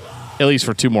 At least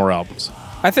for 2 more albums.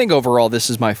 I think overall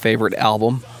this is my favorite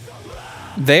album.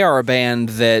 They are a band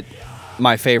that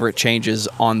my favorite changes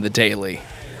on the daily.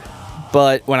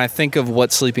 But when I think of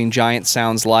what Sleeping Giant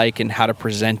sounds like and how to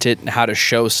present it and how to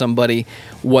show somebody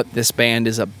what this band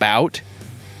is about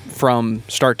from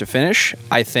start to finish,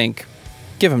 I think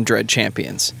give them Dread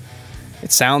Champions.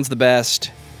 It sounds the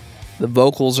best. The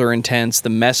vocals are intense. The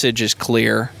message is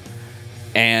clear.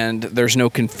 And there's no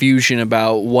confusion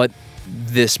about what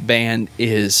this band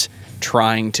is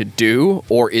trying to do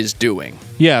or is doing.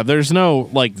 Yeah, there's no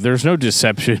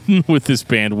deception with this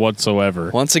band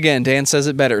whatsoever. Once again, Dan says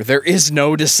it better. There is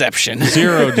no deception.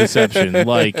 0 deception.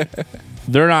 Like,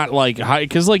 they're not like high,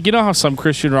 because, like, you know how some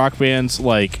Christian rock bands,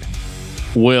 like,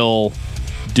 will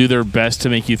do their best to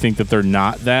make you think that they're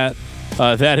not that?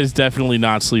 That is definitely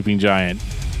not Sleeping Giant.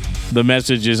 The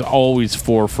message is always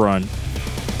forefront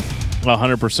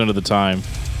 100% of the time.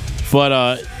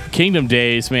 But Kingdom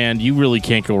Days, man, you really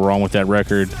can't go wrong with that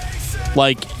record.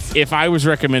 Like, if I was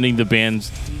recommending the band's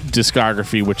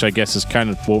discography, which I guess is kind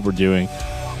of what we're doing,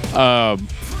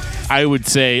 I would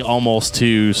say almost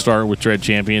to start with Dread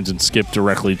Champions and skip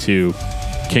directly to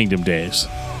Kingdom Days,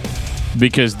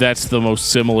 because that's the most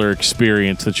similar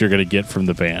experience that you're going to get from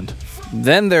the band.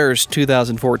 Then there's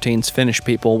 2014's Finish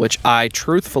People, which I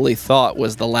truthfully thought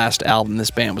was the last album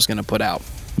this band was going to put out.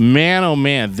 Man, oh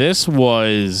man, this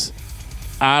was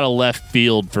out of left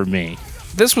field for me.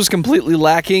 This was completely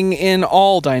lacking in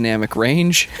all dynamic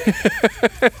range.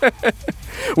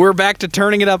 We're back to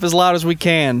turning it up as loud as we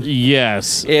can.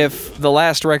 Yes. If the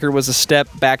last record was a step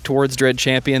back towards Dread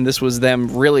Champion, this was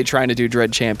them really trying to do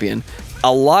Dread Champion.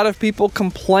 A lot of people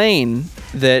complain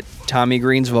that Tommy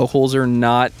Green's vocals are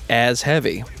not as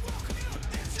heavy.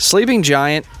 Sleeping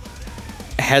Giant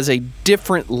has a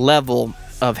different level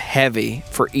of heavy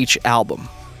for each album.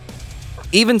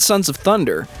 Even Sons of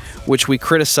Thunder, which we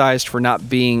criticized for not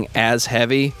being as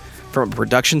heavy from a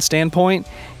production standpoint,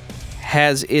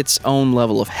 has its own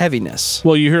level of heaviness.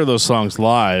 Well, you hear those songs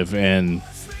live, and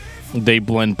they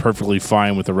blend perfectly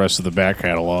fine with the rest of the back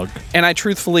catalog. And I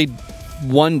truthfully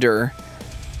wonder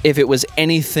if it was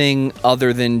anything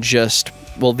other than just,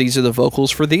 well, these are the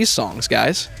vocals for these songs,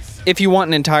 guys. If you want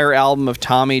an entire album of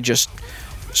Tommy just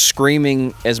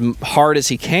screaming as hard as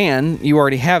he can, you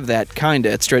already have that, kinda.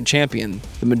 It's Dread Champion.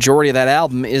 The majority of that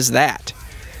album is that.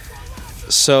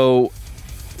 So,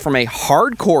 from a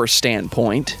hardcore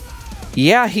standpoint,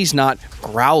 yeah, he's not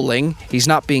growling, he's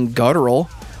not being guttural,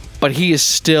 but he is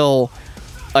still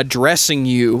addressing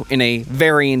you in a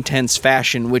very intense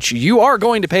fashion, which you are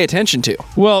going to pay attention to.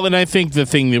 Well, and I think the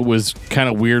thing that was kind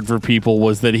of weird for people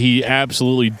was that he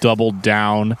absolutely doubled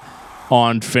down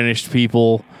on Finished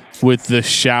People with the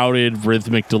shouted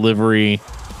rhythmic delivery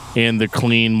and the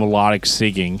clean melodic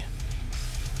singing.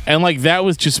 And, like, that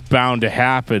was just bound to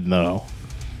happen, though.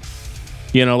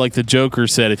 You know, like the Joker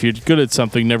said, if you're good at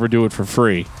something, never do it for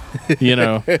free. You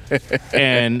know?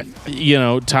 And, you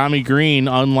know, Tommy Green,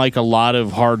 unlike a lot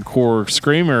of hardcore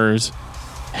screamers,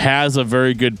 has a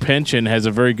very good penchant, has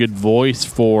a very good voice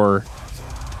for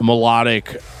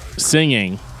melodic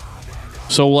singing.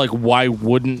 So, like, why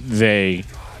wouldn't they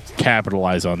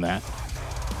capitalize on that?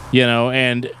 You know,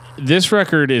 and this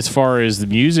record, as far as the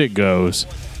music goes,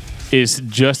 is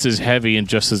just as heavy and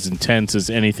just as intense as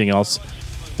anything else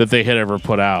that they had ever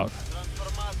put out.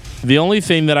 The only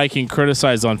thing that I can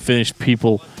criticize on Finished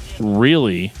People,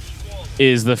 really,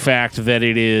 is the fact that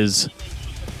it is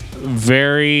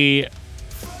very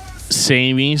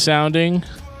samey sounding.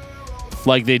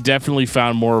 Like, they definitely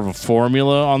found more of a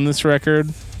formula on this record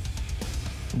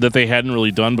that they hadn't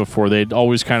really done before. They'd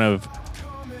always kind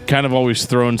of always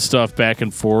thrown stuff back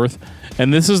and forth.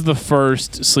 And this is the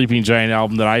first Sleeping Giant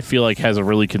album that I feel like has a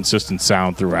really consistent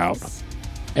sound throughout.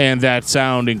 And that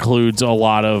sound includes a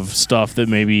lot of stuff that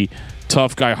maybe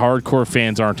tough guy hardcore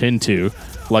fans aren't into,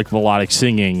 like melodic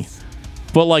singing.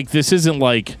 But, like, this isn't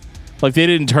like they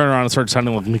didn't turn around and start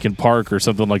sounding like Linkin Park or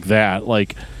something like that.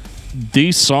 Like,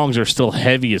 these songs are still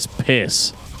heavy as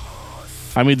piss.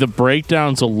 I mean, the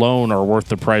breakdowns alone are worth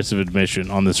the price of admission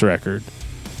on this record.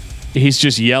 He's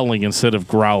just yelling instead of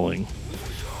growling.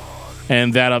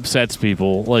 And that upsets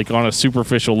people. Like, on a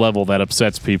superficial level, that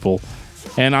upsets people.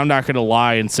 And I'm not going to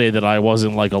lie and say that I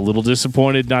wasn't, like, a little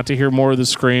disappointed not to hear more of the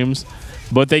screams.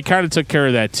 But they kind of took care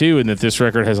of that, too, in that this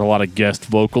record has a lot of guest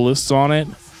vocalists on it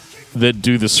that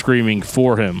do the screaming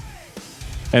for him.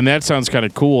 And that sounds kind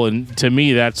of cool. And to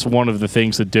me, that's one of the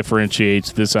things that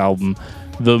differentiates this album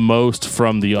the most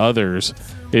from the others,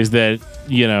 is that,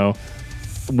 you know,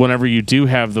 whenever you do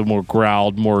have the more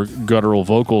growled, more guttural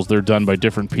vocals, they're done by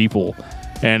different people.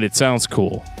 And it sounds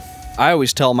cool. I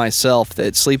always tell myself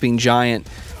that Sleeping Giant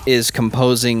is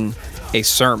composing a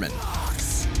sermon.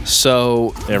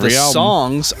 So Every the album.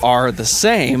 songs are the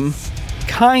same,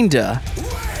 kinda,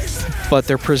 but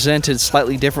they're presented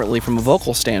slightly differently from a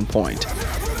vocal standpoint.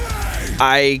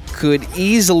 I could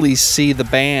easily see the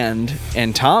band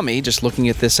and Tommy just looking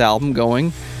at this album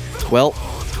going, well,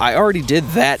 I already did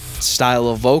that style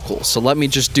of vocal, so let me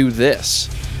just do this.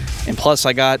 And plus,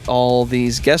 I got all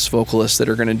these guest vocalists that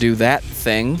are going to do that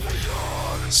thing.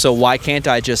 So why can't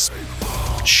I just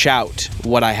shout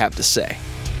what I have to say?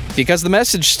 Because the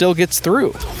message still gets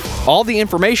through. All the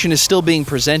information is still being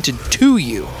presented to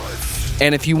you.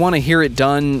 And if you want to hear it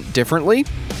done differently,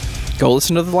 go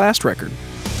listen to the last record.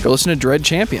 Go listen to Dread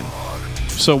Champion.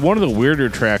 So one of the weirder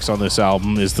tracks on this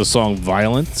album is the song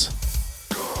Violence,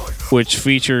 which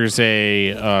features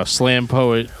a slam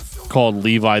poet called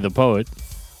Levi the Poet.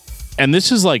 And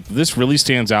this really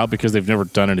stands out because they've never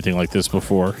done anything like this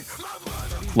before.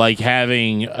 Like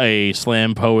having a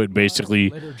slam poet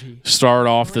basically start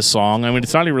off the song. I mean,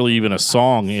 it's not really even a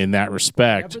song in that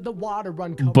respect.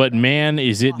 But man,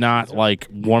 is it not like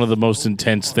one of the most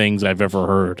intense things I've ever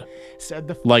heard.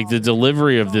 Like the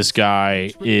delivery of this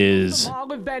guy is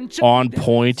on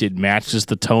point. It matches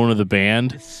the tone of the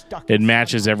band. It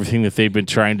matches everything that they've been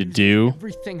trying to do.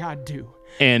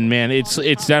 And man, it's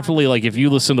definitely like if you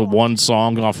listen to one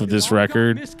song off of this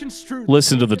record,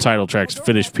 listen to the title tracks,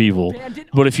 Finished People.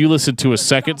 But if you listen to a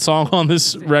second song on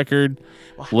this record,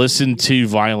 listen to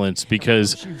Violence,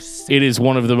 because it is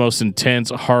one of the most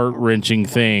intense, heart-wrenching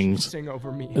things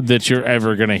that you're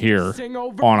ever going to hear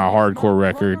on a hardcore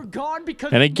record.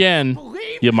 And again,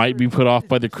 you might be put off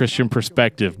by the Christian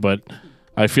perspective, but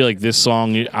I feel like this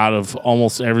song, out of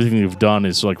almost everything you've done,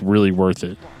 is like really worth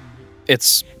it.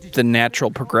 It's the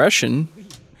natural progression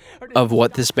of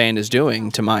what this band is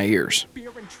doing to my ears.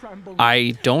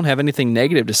 I don't have anything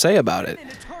negative to say about it.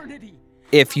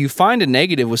 If you find a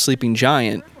negative with Sleeping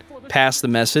Giant, pass the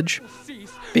message,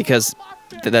 because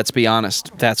let's be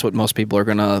honest, that's what most people are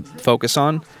going to focus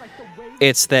on.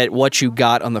 It's that what you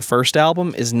got on the first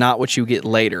album is not what you get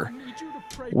later.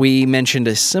 We mentioned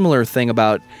a similar thing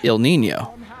about El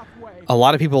Nino. A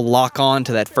lot of people lock on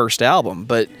to that first album,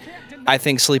 but I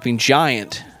think Sleeping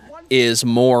Giant is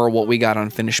more what we got on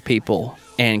Finished People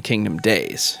and Kingdom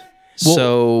Days.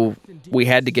 So we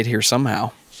had to get here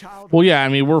somehow. Well, yeah, I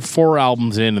mean, we're 4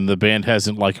 albums in and the band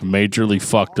hasn't like majorly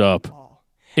fucked up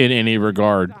in any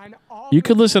regard. You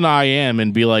could listen to I Am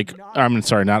and be like,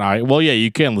 well, yeah,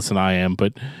 you can listen to I Am,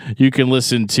 but you can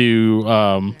listen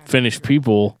to Finished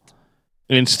People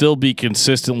and still be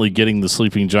consistently getting the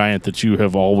Sleeping Giant that you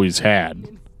have always had.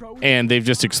 And they've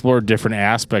just explored different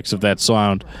aspects of that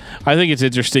sound. I think it's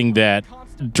interesting that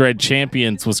Dread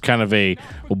Champions was kind of a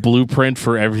blueprint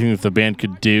for everything that the band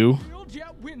could do.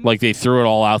 Like they threw it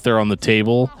all out there on the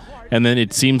table. And then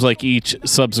it seems like each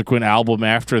subsequent album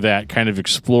after that kind of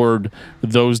explored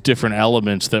those different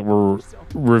elements that were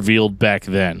revealed back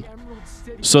then.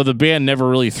 So the band never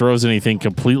really throws anything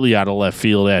completely out of left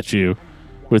field at you,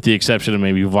 with the exception of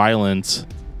maybe Violence.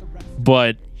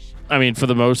 But, I mean, for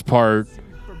the most part,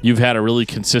 you've had a really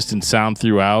consistent sound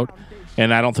throughout,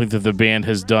 and I don't think that the band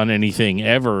has done anything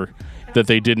ever that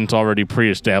they didn't already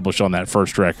pre-establish on that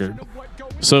first record.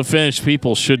 So Finished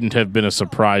People shouldn't have been a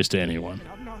surprise to anyone.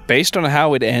 Based on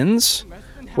how it ends,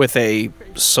 with a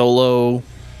solo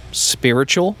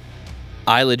spiritual,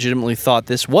 I legitimately thought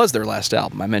this was their last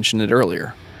album. I mentioned it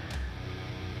earlier.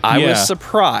 I was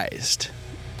surprised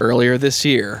earlier this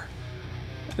year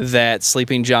that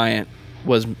Sleeping Giant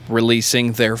was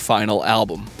releasing their final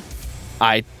album.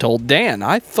 I told Dan,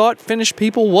 I thought Finished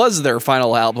People was their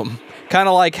final album. Kind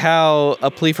of like how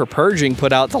A Plea for Purging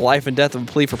put out The Life and Death of A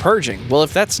Plea for Purging. Well,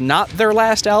 if that's not their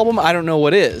last album, I don't know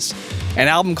what is. An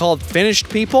album called Finished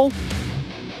People?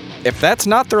 If that's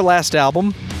not their last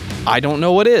album, I don't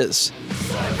know what is.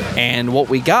 And what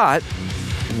we got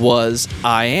was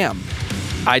I Am.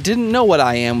 I didn't know what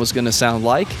I Am was going to sound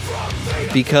like,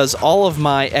 because all of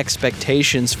my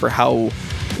expectations for how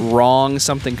wrong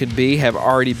something could be have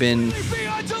already been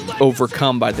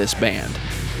overcome by this band.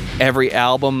 Every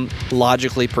album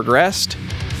logically progressed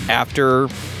after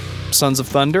Sons of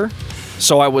Thunder,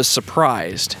 so I was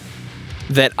surprised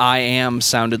that I Am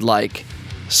sounded like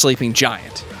Sleeping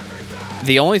Giant.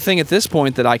 The only thing at this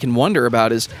point that I can wonder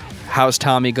about is, how's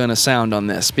Tommy going to sound on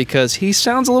this? Because he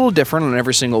sounds a little different on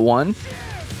every single one.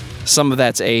 Some of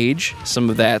that's age, some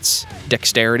of that's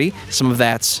dexterity, some of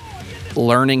that's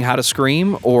learning how to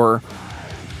scream or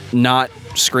not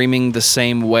screaming the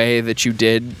same way that you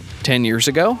did 10 years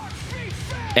ago.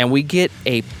 And we get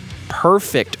a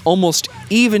perfect, almost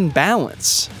even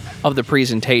balance of the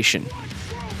presentation.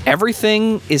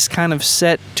 Everything is kind of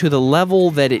set to the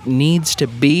level that it needs to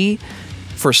be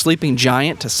for Sleeping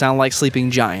Giant to sound like Sleeping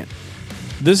Giant.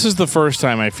 This is the first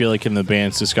time I feel like in the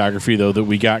band's discography, though, that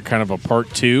we got kind of a part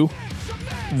 2.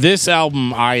 This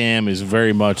album, I Am, is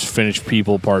very much Finished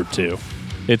People Part 2.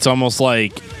 It's almost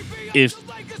like if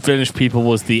Finished People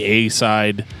was the A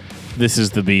side, this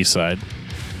is the B side.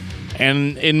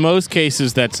 And in most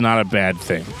cases, that's not a bad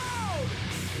thing.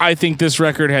 I think this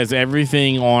record has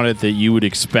everything on it that you would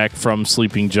expect from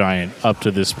Sleeping Giant up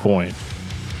to this point.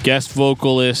 Guest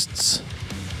vocalists,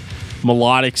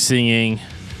 melodic singing,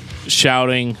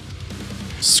 shouting,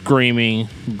 screaming,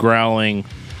 growling,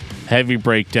 heavy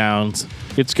breakdowns.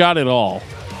 It's got it all.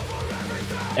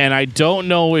 And I don't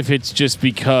know if it's just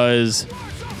because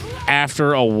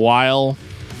after a while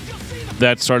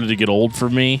that started to get old for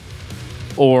me,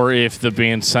 or if the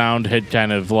band's sound had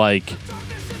kind of like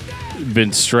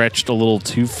been stretched a little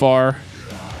too far.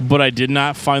 but I did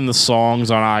not find the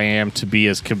songs on I Am to be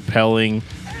as compelling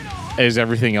as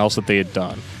everything else that they had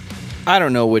done. I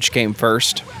don't know which came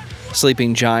first.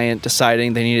 Sleeping Giant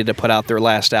deciding they needed to put out their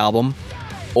last album,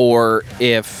 or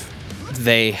if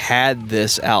they had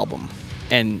this album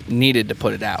and needed to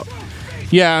put it out.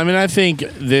 Yeah, I mean, I think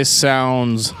this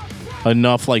sounds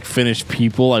enough like Finished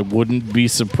People. I wouldn't be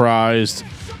surprised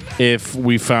if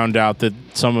we found out that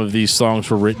some of these songs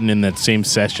were written in that same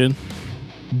session.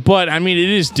 But, I mean, it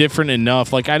is different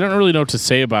enough. Like, I don't really know what to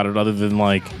say about it other than,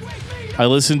 like, I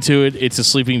listened to it. It's a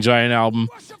Sleeping Giant album.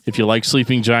 If you like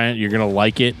Sleeping Giant, you're going to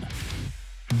like it.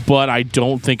 But I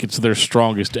don't think it's their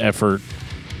strongest effort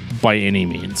by any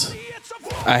means.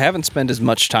 I haven't spent as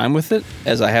much time with it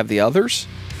as I have the others,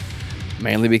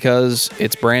 mainly because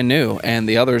it's brand new and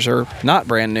the others are not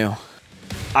brand new.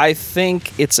 I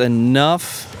think it's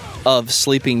enough of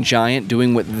Sleeping Giant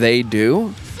doing what they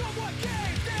do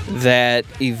that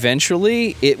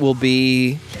eventually it will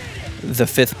be the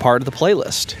fifth part of the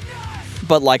playlist.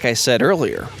 But like I said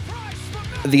earlier,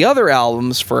 the other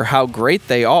albums, for how great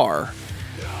they are,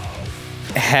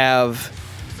 have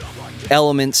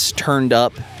elements turned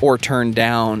up or turned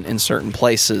down in certain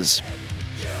places.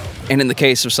 And in the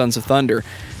case of Sons of Thunder,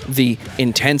 the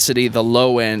intensity, the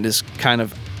low end, is kind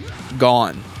of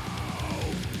gone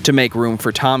to make room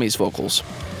for Tommy's vocals.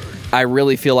 I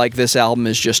really feel like this album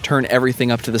is just turn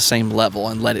everything up to the same level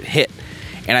and let it hit.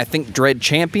 And I think Dread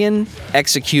Champion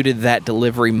executed that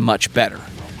delivery much better.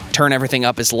 Turn everything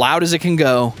up as loud as it can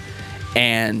go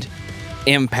and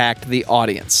impact the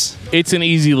audience. It's an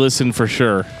easy listen for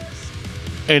sure.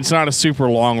 It's not a super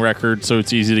long record, so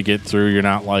it's easy to get through. You're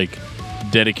not, like,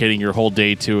 dedicating your whole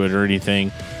day to it or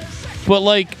anything. But,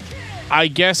 like, I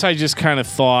guess I just kind of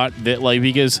thought that, like,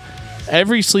 because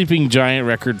every Sleeping Giant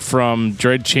record from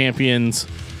Dread Champions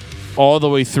all the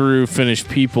way through Finished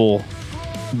People,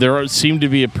 there seemed to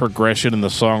be a progression in the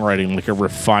songwriting, like a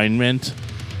refinement.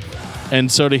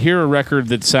 And so to hear a record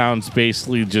that sounds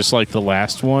basically just like the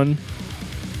last one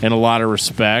in a lot of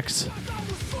respects,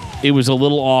 it was a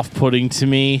little off-putting to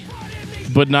me,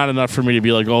 but not enough for me to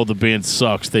be like, oh, the band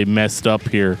sucks, they messed up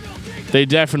here. They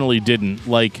definitely didn't.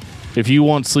 Like, if you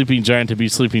want Sleeping Giant to be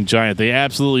Sleeping Giant, they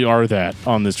absolutely are that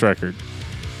on this record.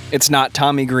 It's not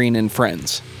Tommy Green and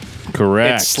Friends.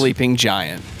 Correct. It's Sleeping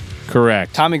Giant.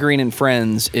 Correct. Tommy Green and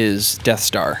Friends is Death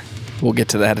Star. We'll get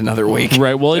to that another week.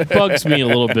 Right. Well, it bugs me a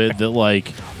little bit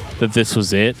that this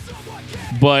was it.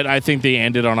 But I think they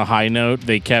ended on a high note.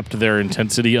 They kept their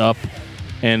intensity up,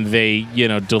 and they,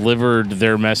 delivered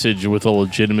their message with a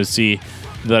legitimacy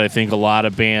that I think a lot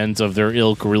of bands of their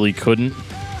ilk really couldn't.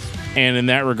 And in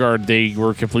that regard, they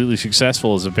were completely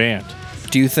successful as a band.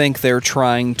 Do you think they're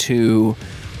trying to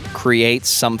create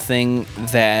something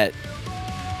that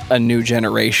a new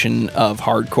generation of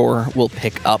hardcore will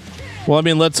pick up? Well, I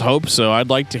mean, let's hope so. I'd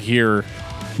like to hear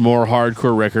more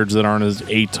hardcore records that aren't as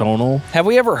atonal. Have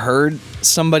we ever heard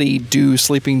somebody do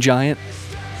Sleeping Giant?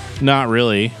 Not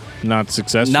really. Not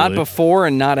successfully. Not before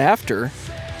and not after.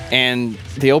 And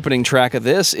the opening track of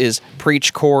this is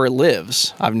Preach Core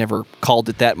Lives. I've never called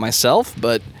it that myself,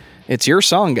 but it's your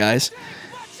song, guys.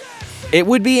 It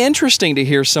would be interesting to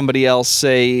hear somebody else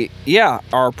say, yeah,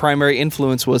 our primary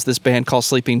influence was this band called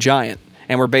Sleeping Giant,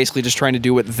 and we're basically just trying to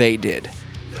do what they did.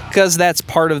 Because that's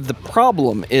part of the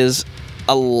problem, is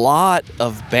a lot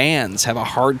of bands have a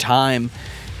hard time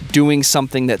doing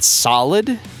something that's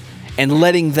solid and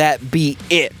letting that be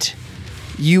it.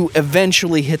 You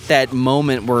eventually hit that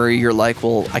moment where you're like,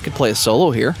 well, I could play a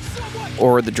solo here,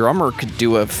 or the drummer could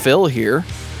do a fill here,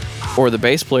 or the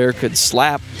bass player could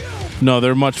slap. No,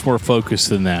 they're much more focused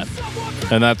than that.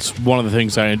 And that's one of the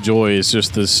things I enjoy, is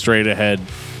just the straight ahead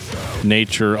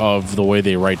nature of the way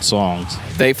they write songs.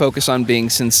 They focus on being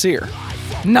sincere.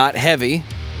 Not heavy,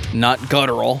 not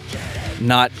guttural,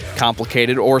 not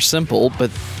complicated or simple, but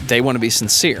they want to be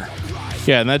sincere.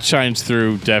 Yeah, and that shines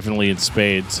through definitely in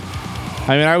spades.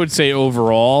 I mean, I would say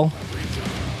overall,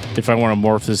 if I want to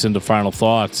morph this into final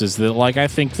thoughts, is that, like, I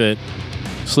think that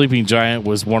Sleeping Giant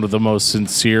was one of the most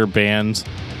sincere bands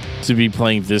to be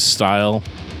playing this style.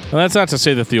 And that's not to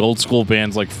say that the old school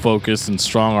bands like Focus and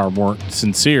Strong Arm weren't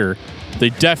sincere. They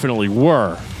definitely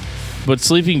were. But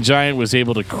Sleeping Giant was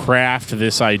able to craft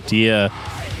this idea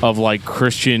of, like,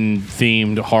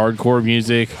 Christian-themed hardcore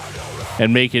music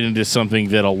and make it into something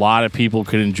that a lot of people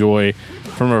could enjoy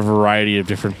from a variety of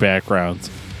different backgrounds.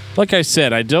 Like I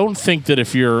said, I don't think that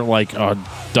if you're, like, a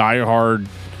diehard,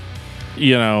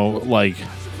 like,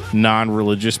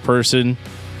 non-religious person,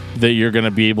 that you're going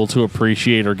to be able to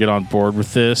appreciate or get on board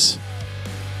with this.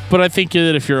 But I think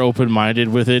that if you're open-minded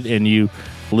with it and you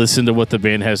listen to what the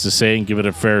band has to say and give it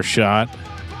a fair shot,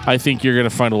 I think you're going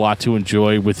to find a lot to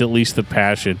enjoy with at least the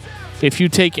passion. If you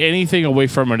take anything away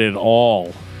from it at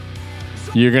all,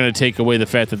 you're going to take away the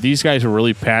fact that these guys were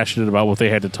really passionate about what they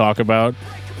had to talk about,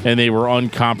 and they were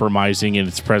uncompromising in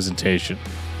its presentation.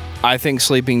 I think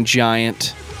Sleeping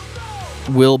Giant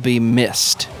will be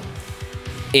missed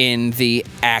in the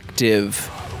active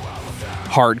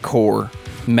hardcore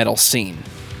metal scene.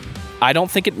 I don't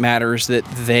think it matters that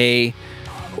they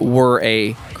were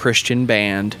a Christian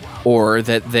band or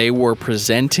that they were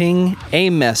presenting a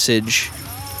message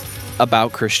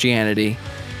about Christianity.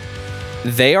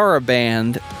 They are a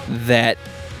band that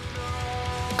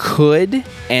could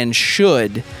and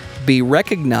should be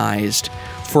recognized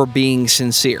for being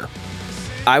sincere.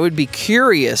 I would be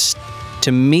curious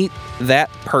to meet that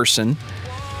person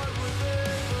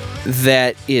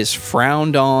that is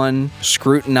frowned on,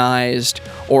 scrutinized,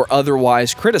 or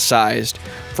otherwise criticized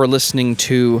for listening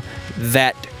to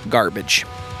that garbage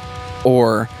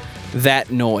or that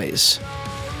noise.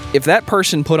 If that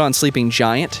person put on Sleeping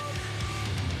Giant,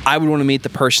 I would want to meet the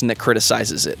person that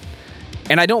criticizes it.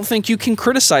 And I don't think you can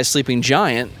criticize Sleeping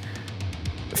Giant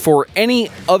for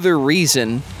any other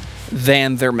reason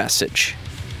than their message.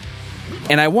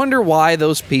 And I wonder why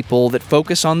those people that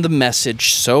focus on the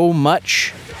message so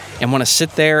much and want to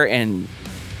sit there and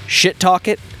shit talk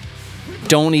it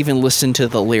don't even listen to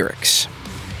the lyrics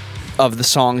of the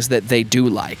songs that they do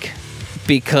like.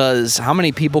 Because how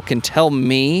many people can tell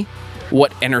me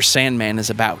what Enter Sandman is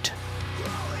about?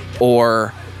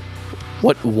 Or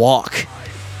what Walk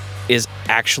is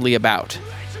actually about?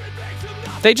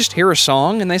 They just hear a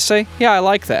song and they say, yeah, I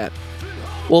like that.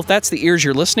 Well, if that's the ears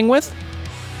you're listening with,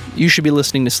 you should be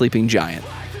listening to Sleeping Giant.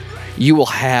 You will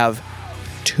have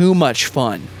too much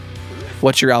fun.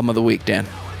 What's your album of the week, Dan?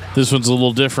 This one's a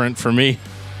little different for me.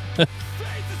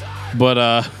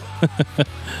 But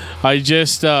I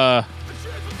just saw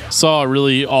a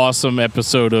really awesome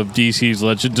episode of DC's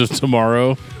Legend of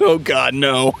Tomorrow. Oh, God,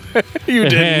 no. You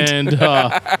didn't.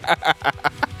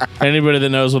 And anybody that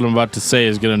knows what I'm about to say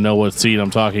is going to know what scene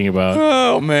I'm talking about.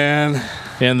 Oh, man.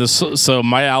 And so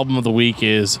my album of the week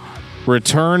is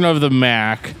Return of the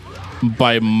Mac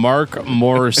by Mark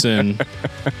Morrison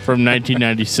from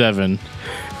 1997.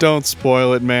 Don't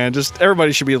spoil it, man. Just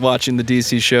everybody should be watching the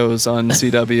DC shows on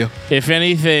CW. If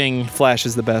anything, Flash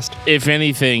is the best. If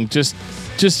anything, just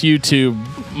YouTube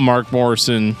Mark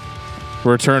Morrison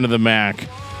Return of the Mac.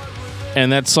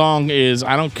 And that song is,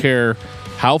 I don't care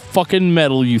how fucking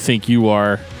metal you think you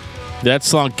are, that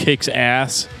song kicks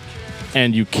ass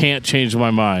and you can't change my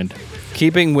mind.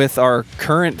 Keeping with our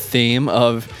current theme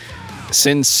of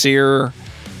sincere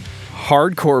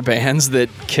hardcore bands that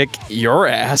kick your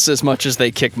ass as much as they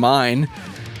kick mine,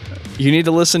 you need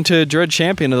to listen to Dread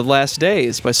Champion of the Last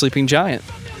Days by Sleeping Giant.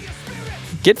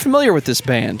 Get familiar with this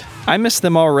band. I miss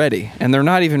them already, and they're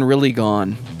not even really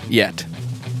gone yet.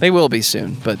 They will be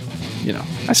soon, but,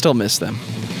 I still miss them.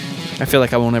 I feel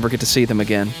like I won't ever get to see them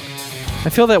again. I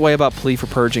feel that way about Plea for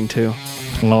Purging, too.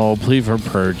 Oh, Plea for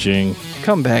Purging.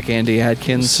 Come back, Andy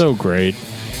Adkins. So great.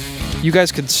 You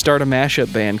guys could start a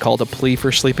mashup band called A Plea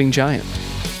for Sleeping Giant.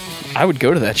 I would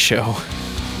go to that show.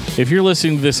 If you're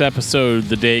listening to this episode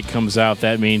the day it comes out,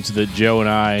 that means that Joe and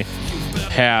I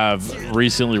have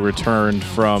recently returned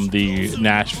from the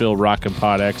Nashville Rock and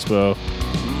Pod Expo.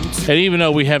 And even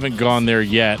though we haven't gone there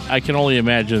yet, I can only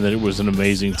imagine that it was an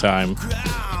amazing time.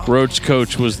 Roach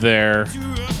Coach was there.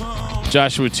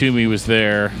 Joshua Toomey was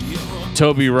there.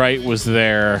 Toby Wright was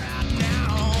there.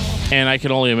 And I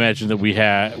can only imagine that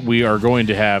we are going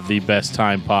to have the best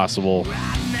time possible.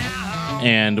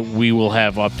 And we will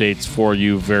have updates for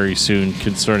you very soon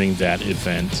concerning that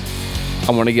event.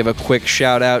 I want to give a quick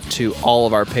shout out to all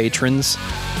of our patrons.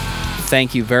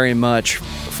 Thank you very much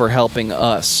for helping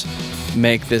us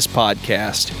make this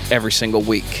podcast every single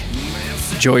week.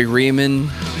 Joey Riemann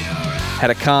had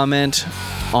a comment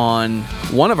on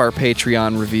one of our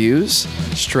Patreon reviews,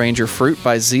 Stranger Fruit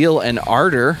by Zeal and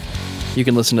Ardor. You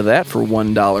can listen to that for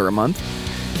 $1 a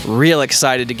month. Real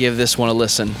excited to give this one a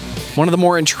listen. One of the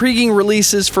more intriguing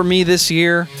releases for me this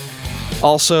year.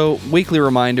 Also, weekly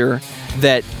reminder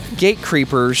that Gate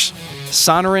Creepers,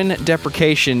 Sonoran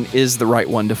Deprecation is the right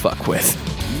one to fuck with.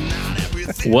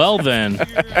 Well then,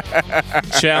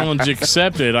 challenge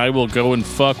accepted. I will go and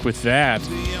fuck with that.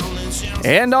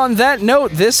 And on that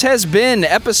note, this has been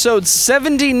episode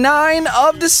 79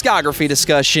 of Discography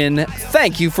Discussion.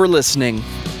 Thank you for listening.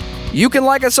 You can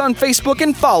like us on Facebook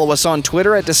and follow us on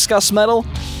Twitter at Discuss Metal.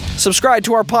 Subscribe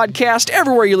to our podcast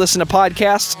everywhere you listen to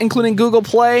podcasts, including Google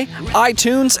Play,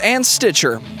 iTunes, and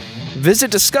Stitcher.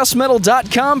 Visit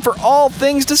DiscussMetal.com for all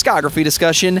things discography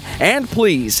discussion, and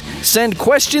please send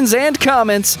questions and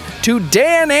comments to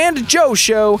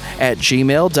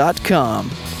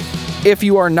danandjoeshow@gmail.com. If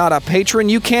you are not a patron,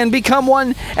 you can become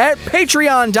one at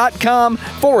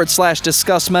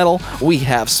patreon.com/DiscussMetal. We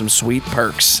have some sweet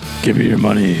perks. Give me your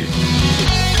money.